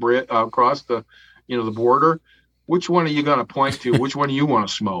across the the border, which one are you going to point to? Which one do you want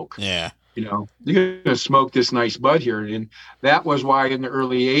to smoke? Yeah. You're going to smoke this nice bud here. And that was why in the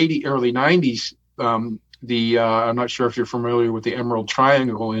early 90s, I'm not sure if you're familiar with the Emerald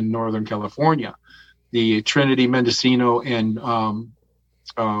Triangle in Northern California, the Trinity, Mendocino, and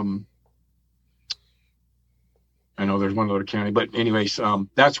I know there's one other county, but anyways,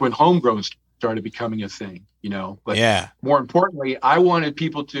 that's when homegrown started becoming a thing, But more importantly, I wanted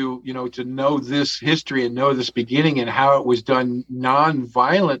people to, to know this history and know this beginning and how it was done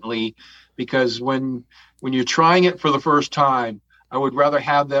non-violently, because when you're trying it for the first time, I would rather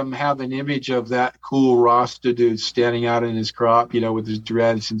have them have an image of that cool Rasta dude standing out in his crop, with his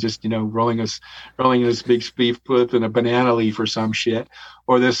dreads and just, rolling this big speed flip and a banana leaf or some shit.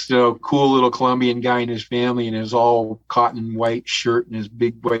 Or this cool little Colombian guy and his family in his all cotton white shirt and his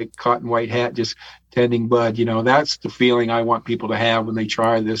big white cotton white hat, just tending bud. That's the feeling I want people to have when they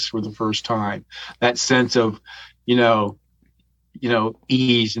try this for the first time. That sense of,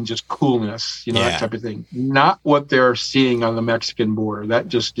 ease and just coolness, that type of thing. Not what they're seeing on the Mexican border. That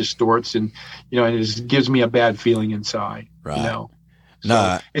just distorts and, it just gives me a bad feeling inside. Right. So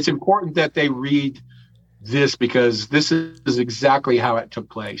it's important that they read this, because this is exactly how it took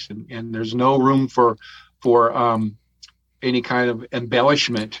place, and there's no room for any kind of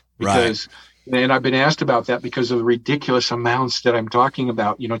embellishment, because and I've been asked about that because of the ridiculous amounts that I'm talking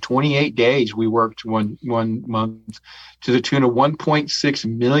about. 28 days we worked one month to the tune of 1.6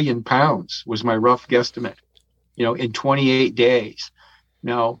 million pounds was my rough guesstimate, in 28 days.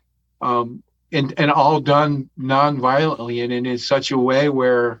 Now, and all done non-violently and in such a way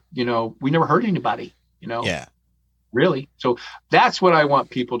where, we never hurt anybody. Really. So that's what I want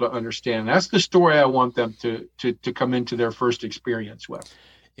people to understand. That's the story I want them to come into their first experience with.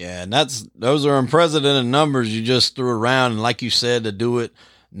 Yeah. And those are unprecedented numbers you just threw around. And like you said, to do it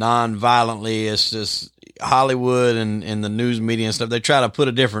non-violently, it's just, Hollywood and the news media and stuff, they try to put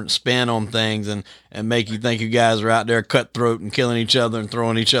a different spin on things and make you think you guys are out there cutthroat and killing each other and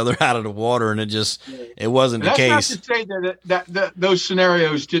throwing each other out of the water. And it wasn't the case. That's not to say that those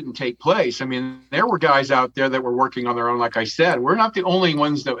scenarios didn't take place. I mean, there were guys out there that were working on their own. Like I said, we're not the only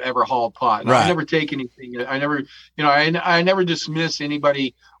ones that ever hauled pot. Right. I never take anything. I never dismiss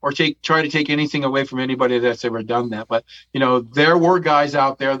anybody or try to take anything away from anybody that's ever done that. But, there were guys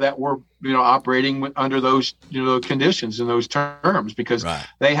out there that were, operating under those, conditions and those terms, because right.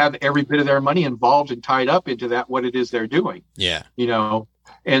 they have every bit of their money involved and tied up into that, what it is they're doing. Yeah.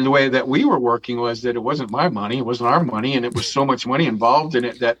 And the way that we were working was that it wasn't my money, it wasn't our money. And it was so much money involved in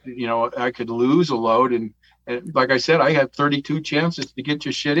it that, I could lose a load. And like I said, I had 32 chances to get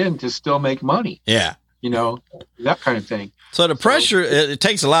your shit in to still make money. Yeah. That kind of thing. So the pressure, it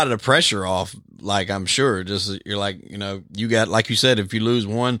takes a lot of the pressure off. Like, I'm sure just, you're like, you got, like you said, if you lose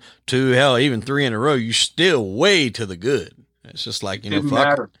 1, 2, hell, even 3 in a row, you're still way to the good. It's just like, Didn't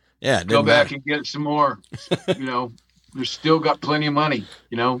matter. Yeah. Go back and get some more, we still got plenty of money.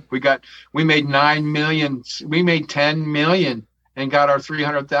 We made 9 million, we made 10 million and got our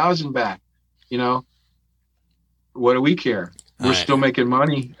 300,000 back. What do we care? We're still making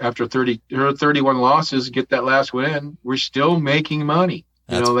money after 31 losses. Get that last win. We're still making money.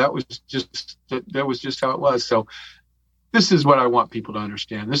 That was just how it was. So this is what I want people to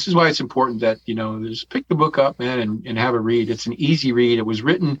understand. This is why it's important that, just pick the book up, man, and have a read. It's an easy read. It was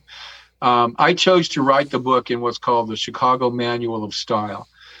written. I chose to write the book in what's called the Chicago Manual of Style,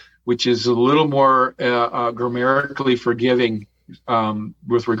 which is a little more grammatically forgiving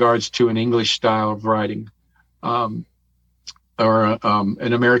with regards to an English style of writing. Or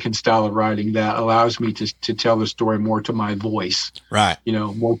an American style of writing that allows me to tell the story more to my voice, right?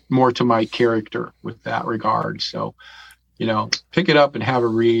 More to my character with that regard. So, pick it up and have a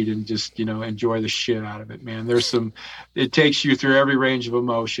read and just, enjoy the shit out of it, man. It takes you through every range of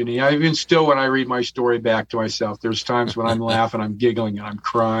emotion. Even still, when I read my story back to myself, there's times when I'm laughing, I'm giggling, and I'm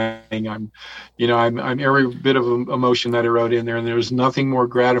crying. I'm every bit of emotion that I wrote in there. And there's nothing more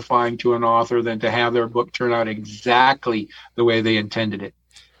gratifying to an author than to have their book turn out exactly the way they intended it.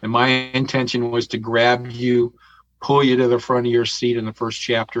 And my intention was to grab you, pull you to the front of your seat in the first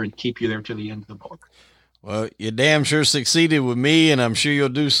chapter, and keep you there to the end of the book. Well, you damn sure succeeded with me, and I'm sure you'll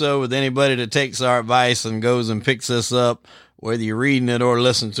do so with anybody that takes our advice and goes and picks this up, whether you're reading it or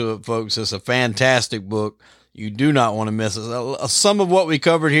listening to it, folks. It's a fantastic book. You do not want to miss it. Some of what we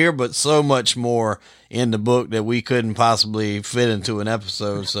covered here, but so much more in the book that we couldn't possibly fit into an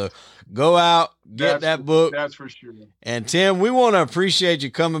episode. So go out, get that book. That's for sure. And Tim, we want to appreciate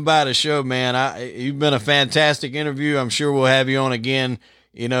you coming by the show, man. You've been a fantastic interview. I'm sure we'll have you on again,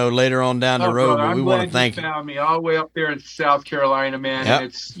 later on down the road. But we want to thank you. Found me all the way up there in South Carolina, man. Yep.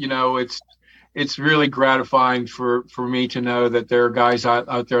 And it's really gratifying for me to know that there are guys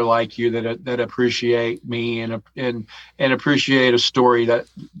out there like you that appreciate me and appreciate a story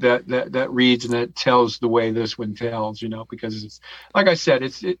that reads and that tells the way this one tells, because it's, like I said,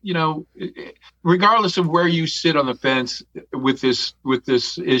 regardless of where you sit on the fence with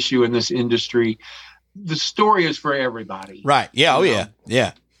this issue in this industry, the story is for everybody. Right. Yeah. Oh, yeah.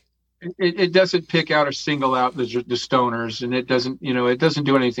 Yeah. It doesn't pick out or single out the stoners, and it doesn't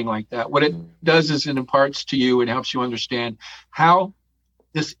do anything like that. What it does is it imparts to you and helps you understand how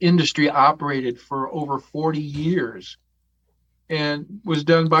this industry operated for over 40 years and was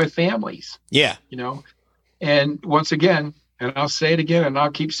done by families. Yeah. And once again, and I'll say it again, and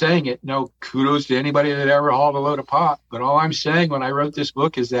I'll keep saying it, no kudos to anybody that ever hauled a load of pot. But all I'm saying when I wrote this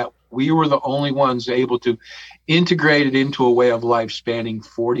book is that we were the only ones able to integrate it into a way of life spanning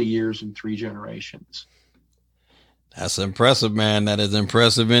 40 years and 3 generations. That's impressive, man. That is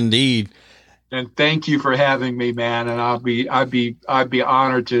impressive indeed. And thank you for having me, man. And I'd be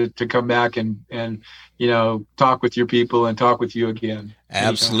honored to come back and talk with your people and talk with you again.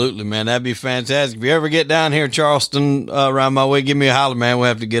 Absolutely, man. That'd be fantastic. If you ever get down here, Charleston, around my way, give me a holler, man. We'll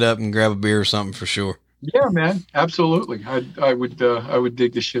have to get up and grab a beer or something for sure. Yeah, man. Absolutely. I would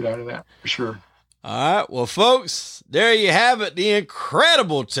dig the shit out of that for sure. All right. Well, folks, there you have it. The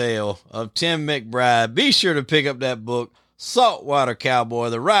incredible tale of Tim McBride. Be sure to pick up that book, Saltwater Cowboy,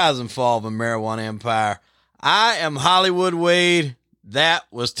 The Rise and Fall of a Marijuana Empire. I am Hollywood Wade. That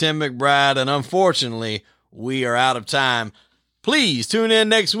was Tim McBride. And unfortunately, we are out of time. Please tune in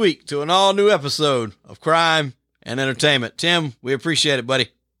next week to an all new episode of Crime and Entertainment. Tim, we appreciate it, buddy.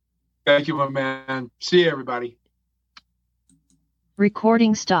 Thank you, my man. See you, everybody.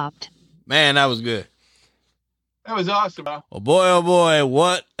 Recording stopped. Man, that was good. That was awesome. Huh? Well, boy, oh boy,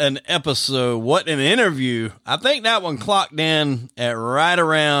 what an episode. What an interview. I think that one clocked in at right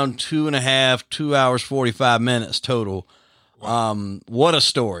around 2 hours, 45 minutes total. Wow. What a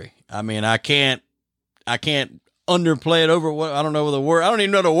story. I mean, I can't underplay it over. What I don't know the word. I don't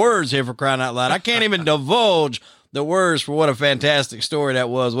even know the words here, for crying out loud. I can't even divulge the words for what a fantastic story that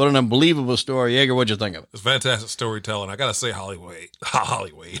was. What an unbelievable story. Jaeger, what'd you think of it? It's fantastic storytelling. I got to say Hollywood Wade.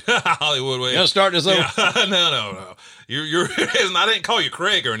 You gonna start this over? Yeah. No. You're I didn't call you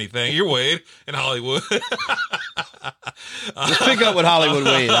Craig or anything. You're Wade in Hollywood. Just pick up with Hollywood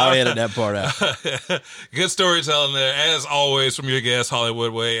Wade. I'll edit that part out. Good storytelling there, as always, from your guest,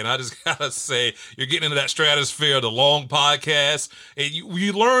 Hollywood Wade. And I just got to say, you're getting into that stratosphere of the long podcast. And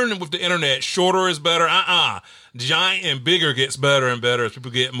you learn with the internet, shorter is better. Giant and bigger gets better and better as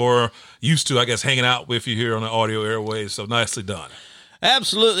people get more used to, I guess, hanging out with you here on the audio airwaves. So nicely done.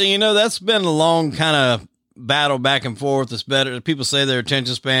 Absolutely. That's been a long kind of battle back and forth. It's better. People say their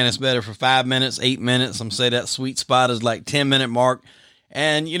attention span is better for 5 minutes, 8 minutes. Some say that sweet spot is like 10-minute mark.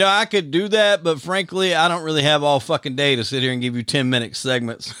 And, I could do that, but frankly, I don't really have all fucking day to sit here and give you 10-minute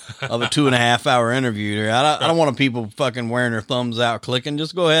segments of a 2.5 hour interview. I don't want people fucking wearing their thumbs out clicking.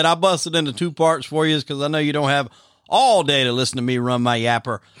 Just go ahead. I'll bust it into 2 parts for you because I know you don't have all day to listen to me run my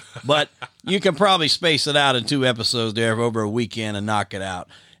yapper, but you can probably space it out in 2 episodes there over a weekend and knock it out.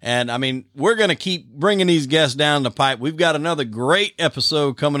 And I mean, we're going to keep bringing these guests down the pipe. We've got another great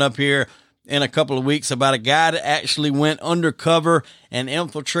episode coming up here in a couple of weeks about a guy that actually went undercover and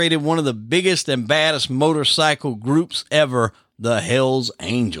infiltrated one of the biggest and baddest motorcycle groups ever, the Hells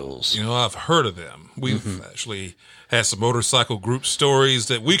Angels. I've heard of them. We've actually had some motorcycle group stories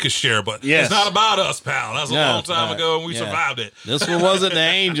that we could share, but It's not about us, pal. That's a long time ago, and we survived it. This one wasn't the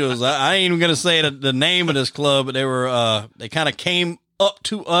Angels. I ain't even going to say the name of this club, but they kind of came up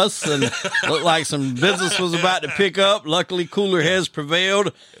to us and looked like some business was about to pick up. Luckily, cooler heads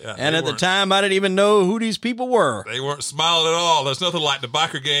prevailed. Yeah, and at the time, I didn't even know who these people were. They weren't smiling at all. There's nothing like the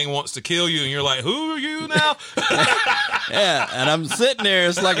biker gang wants to kill you, and you're like, who are you now? Yeah, and I'm sitting there.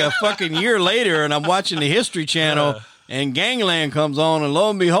 It's like a fucking year later, and I'm watching the History Channel, and Gangland comes on, and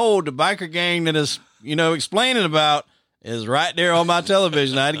lo and behold, the biker gang that is, explaining about is right there on my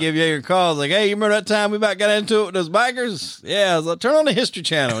television. I had to give you a call. I was like, hey, you remember that time we about got into it with those bikers? Yeah, I was like, turn on the History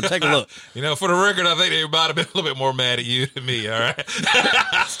Channel and take a look. For the record, I think they might have been a little bit more mad at you than me, all right?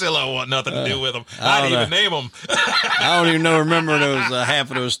 I still don't want nothing to do with them. I didn't even name them. I don't even remember those half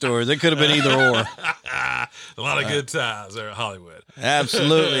of those stories. It could have been either or. A lot of good times there at Hollywood.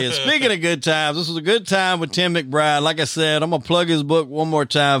 Absolutely. And speaking of good times, this was a good time with Tim McBride. Like I said, I'm going to plug his book one more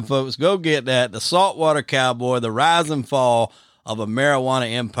time, folks. Go get that. The Saltwater Cowboy, The Rise and Fall of a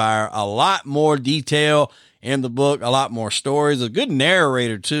Marijuana Empire. A lot more detail in the book, a lot more stories. A good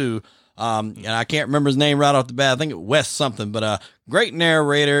narrator, too. And I can't remember his name right off the bat. I think it's Wes something, but great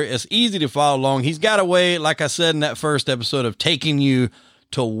narrator. It's easy to follow along. He's got a way, like I said in that first episode, of taking you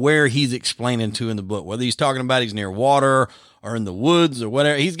to where he's explaining to in the book, whether he's talking about he's near water or in the woods or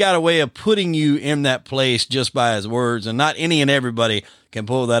whatever. He's got a way of putting you in that place just by his words, and not any and everybody can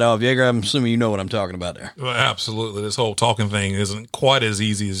pull that off. Jaeger, I'm assuming you know what I'm talking about there. Well, absolutely. This whole talking thing isn't quite as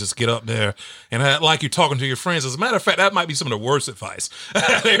easy as just get up there and act like you're talking to your friends. As a matter of fact, that might be some of the worst advice.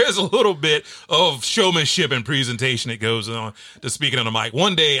 There is a little bit of showmanship and presentation that goes on to speaking on the mic.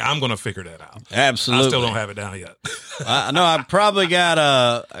 One day, I'm going to figure that out. Absolutely. I still don't have it down yet. I know I probably got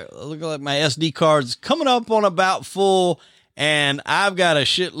look like my SD cards coming up on about full, and I've got a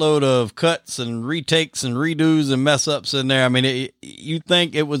shitload of cuts and retakes and redos and mess ups in there. I mean, you'd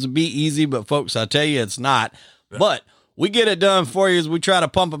think it would be easy, but folks, I tell you, it's not. Yeah. But we get it done for you as we try to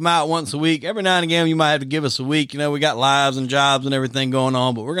pump them out once a week. Every now and again, you might have to give us a week. We got lives and jobs and everything going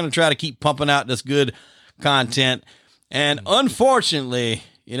on, but we're going to try to keep pumping out this good content. And unfortunately,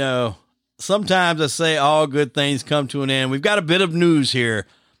 sometimes I say all good things come to an end. We've got a bit of news here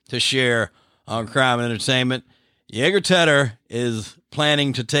to share on Crime and Entertainment. Jaeger Tedder is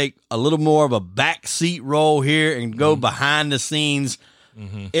planning to take a little more of a backseat role here and go behind the scenes,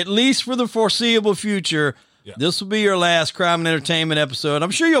 at least for the foreseeable future. Yeah. This will be your last Crime and Entertainment episode. I'm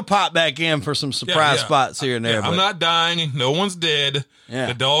sure you'll pop back in for some surprise spots here and there. I'm not dying. No one's dead. Yeah.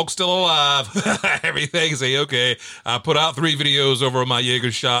 The dog's still alive. Everything's A-okay. I put out 3 videos over on my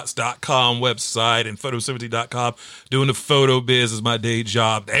JaegerShots.com website and Photo70.com. Doing the photo biz is my day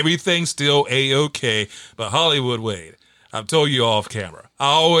job. Everything's still A-okay. But Hollywood Wade, I've told you off camera. I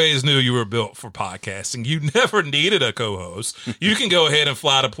always knew you were built for podcasting. You never needed a co-host. You can go ahead and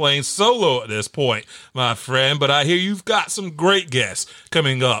fly the plane solo at this point, my friend. But I hear you've got some great guests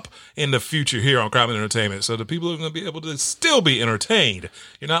coming up in the future here on Crime and Entertainment. So the people are going to be able to still be entertained.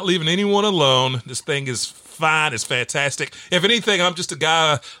 You're not leaving anyone alone. This thing is fine. It's fantastic. If anything, I'm just a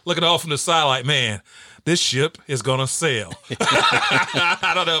guy looking off from the side like, man, this ship is going to sail.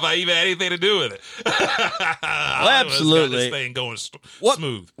 I don't know if I even had anything to do with it. Well, absolutely. This thing going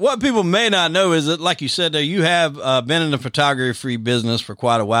smooth. What people may not know is that, like you said, there you have been in the photography business for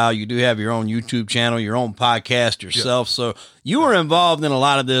quite a while. You do have your own YouTube channel, your own podcast yourself. Yep. So you were involved in a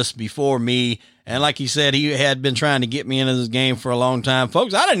lot of this before me. And like he said, he had been trying to get me into this game for a long time.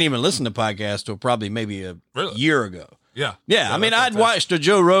 Folks, I didn't even listen to podcasts till probably maybe a year ago. Yeah. I mean, I'd watched a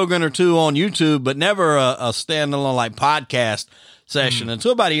Joe Rogan or two on YouTube, but never a standalone like podcast session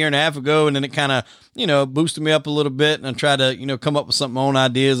until about a year and a half ago. And then it kind of, boosted me up a little bit, and I tried to, come up with some own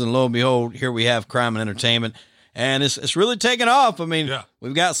ideas. And lo and behold, here we have Crime and Entertainment. And it's really taken off. I mean,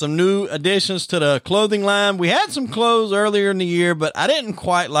 we've got some new additions to the clothing line. We had some clothes earlier in the year, but I didn't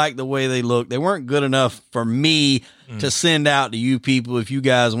quite like the way they looked. They weren't good enough for me to send out to you people if you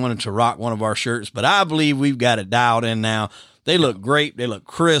guys wanted to rock one of our shirts. But I believe we've got it dialed in now. They look great. They look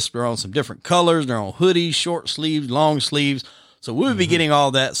crisp. They're on some different colors. They're on hoodies, short sleeves, long sleeves. So we'll be getting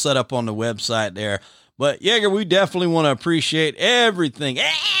all that set up on the website there. But Yeager, we definitely want to appreciate everything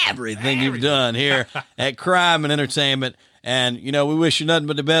you've done here at Crime and Entertainment. And, we wish you nothing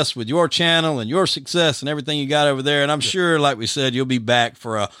but the best with your channel and your success and everything you got over there. And I'm sure, like we said, you'll be back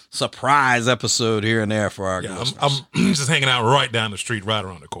for a surprise episode here and there for our listeners. I'm just hanging out right down the street, right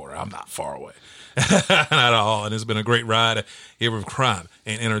around the corner. I'm not far away. Not at all. And it's been a great ride here with Crime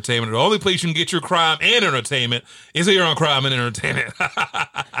and Entertainment. The only place you can get your crime and entertainment is here on Crime and Entertainment.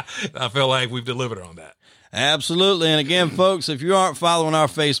 I feel like we've delivered on that. Absolutely. And again, folks, if you aren't following our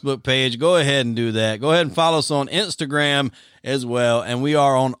Facebook page, go ahead and do that. Go ahead and follow us on Instagram as well. And we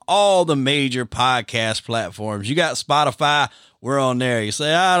are on all the major podcast platforms. You got Spotify, we're on there. You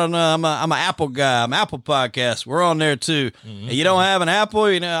say, I don't know, I'm an Apple guy. I'm Apple Podcast. We're on there too. Mm-hmm. And you don't have an Apple,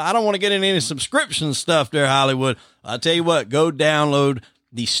 I don't want to get into any subscription stuff there, Hollywood. I'll tell you what, go download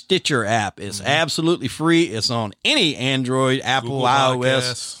the Stitcher app. It's absolutely free. It's on any Android, Apple, Google iOS,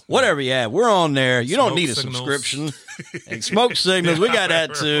 Podcasts, whatever you have. We're on there. You don't need a subscription. And Smoke Signals, we got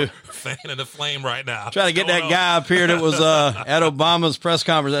that too. Fanning the flame right now. Try to get that guy up here that was at Obama's press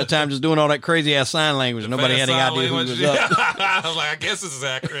conference at that time, just doing all that crazy ass sign language. Nobody had any idea who he was up. I was like, I guess this is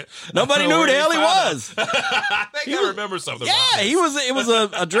accurate. Nobody knew who the hell he was. I think I remember something. Yeah, it was a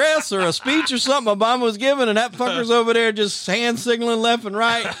address or a speech or something Obama was giving, and that fucker's over there just hand signaling left and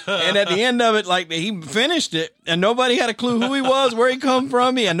right. And at the end of it, like he finished it, and nobody had a clue who he was, where he come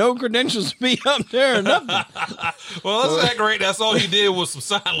from. He had no credentials to be up there or nothing. Well, that's not great. That's all he did was some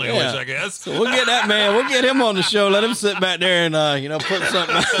sign language, I guess. So we'll get that man. We'll get him on the show. Let him sit back there and put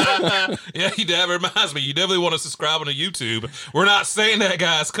something. Yeah, that reminds me. You definitely want to subscribe on the YouTube. We're not saying that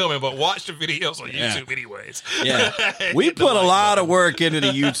guy's coming, but watch the videos on YouTube anyways. Yeah, we put a lot of work into the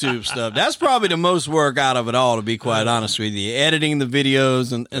YouTube stuff. That's probably the most work out of it all, to be quite honest with you. Editing the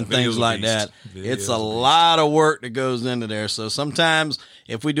videos and things like that. It's a lot of work that goes into there. So sometimes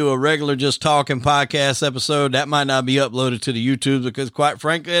if we do a regular just talking podcast episode, that might not be uploaded to the YouTube because, quite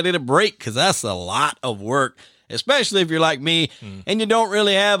frankly, I did a break because that's a lot of work, especially if you're like me and you don't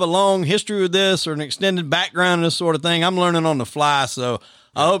really have a long history with this or an extended background in this sort of thing. I'm learning on the fly, so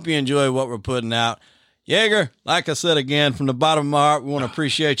I hope you enjoy what we're putting out. Yeager, like I said again, from the bottom of my heart, we want to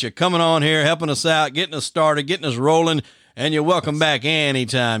appreciate you coming on here, helping us out, getting us started, getting us rolling, and you're welcome back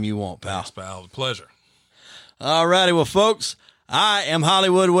anytime you want, pal. Thanks, pal. Pleasure. All righty, well, folks, I am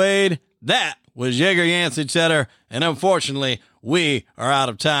Hollywood Wade. That was Yeager Yancey Cheddar, and unfortunately, we are out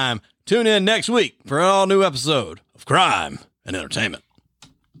of time. Tune in next week for an all-new episode of Crime and Entertainment.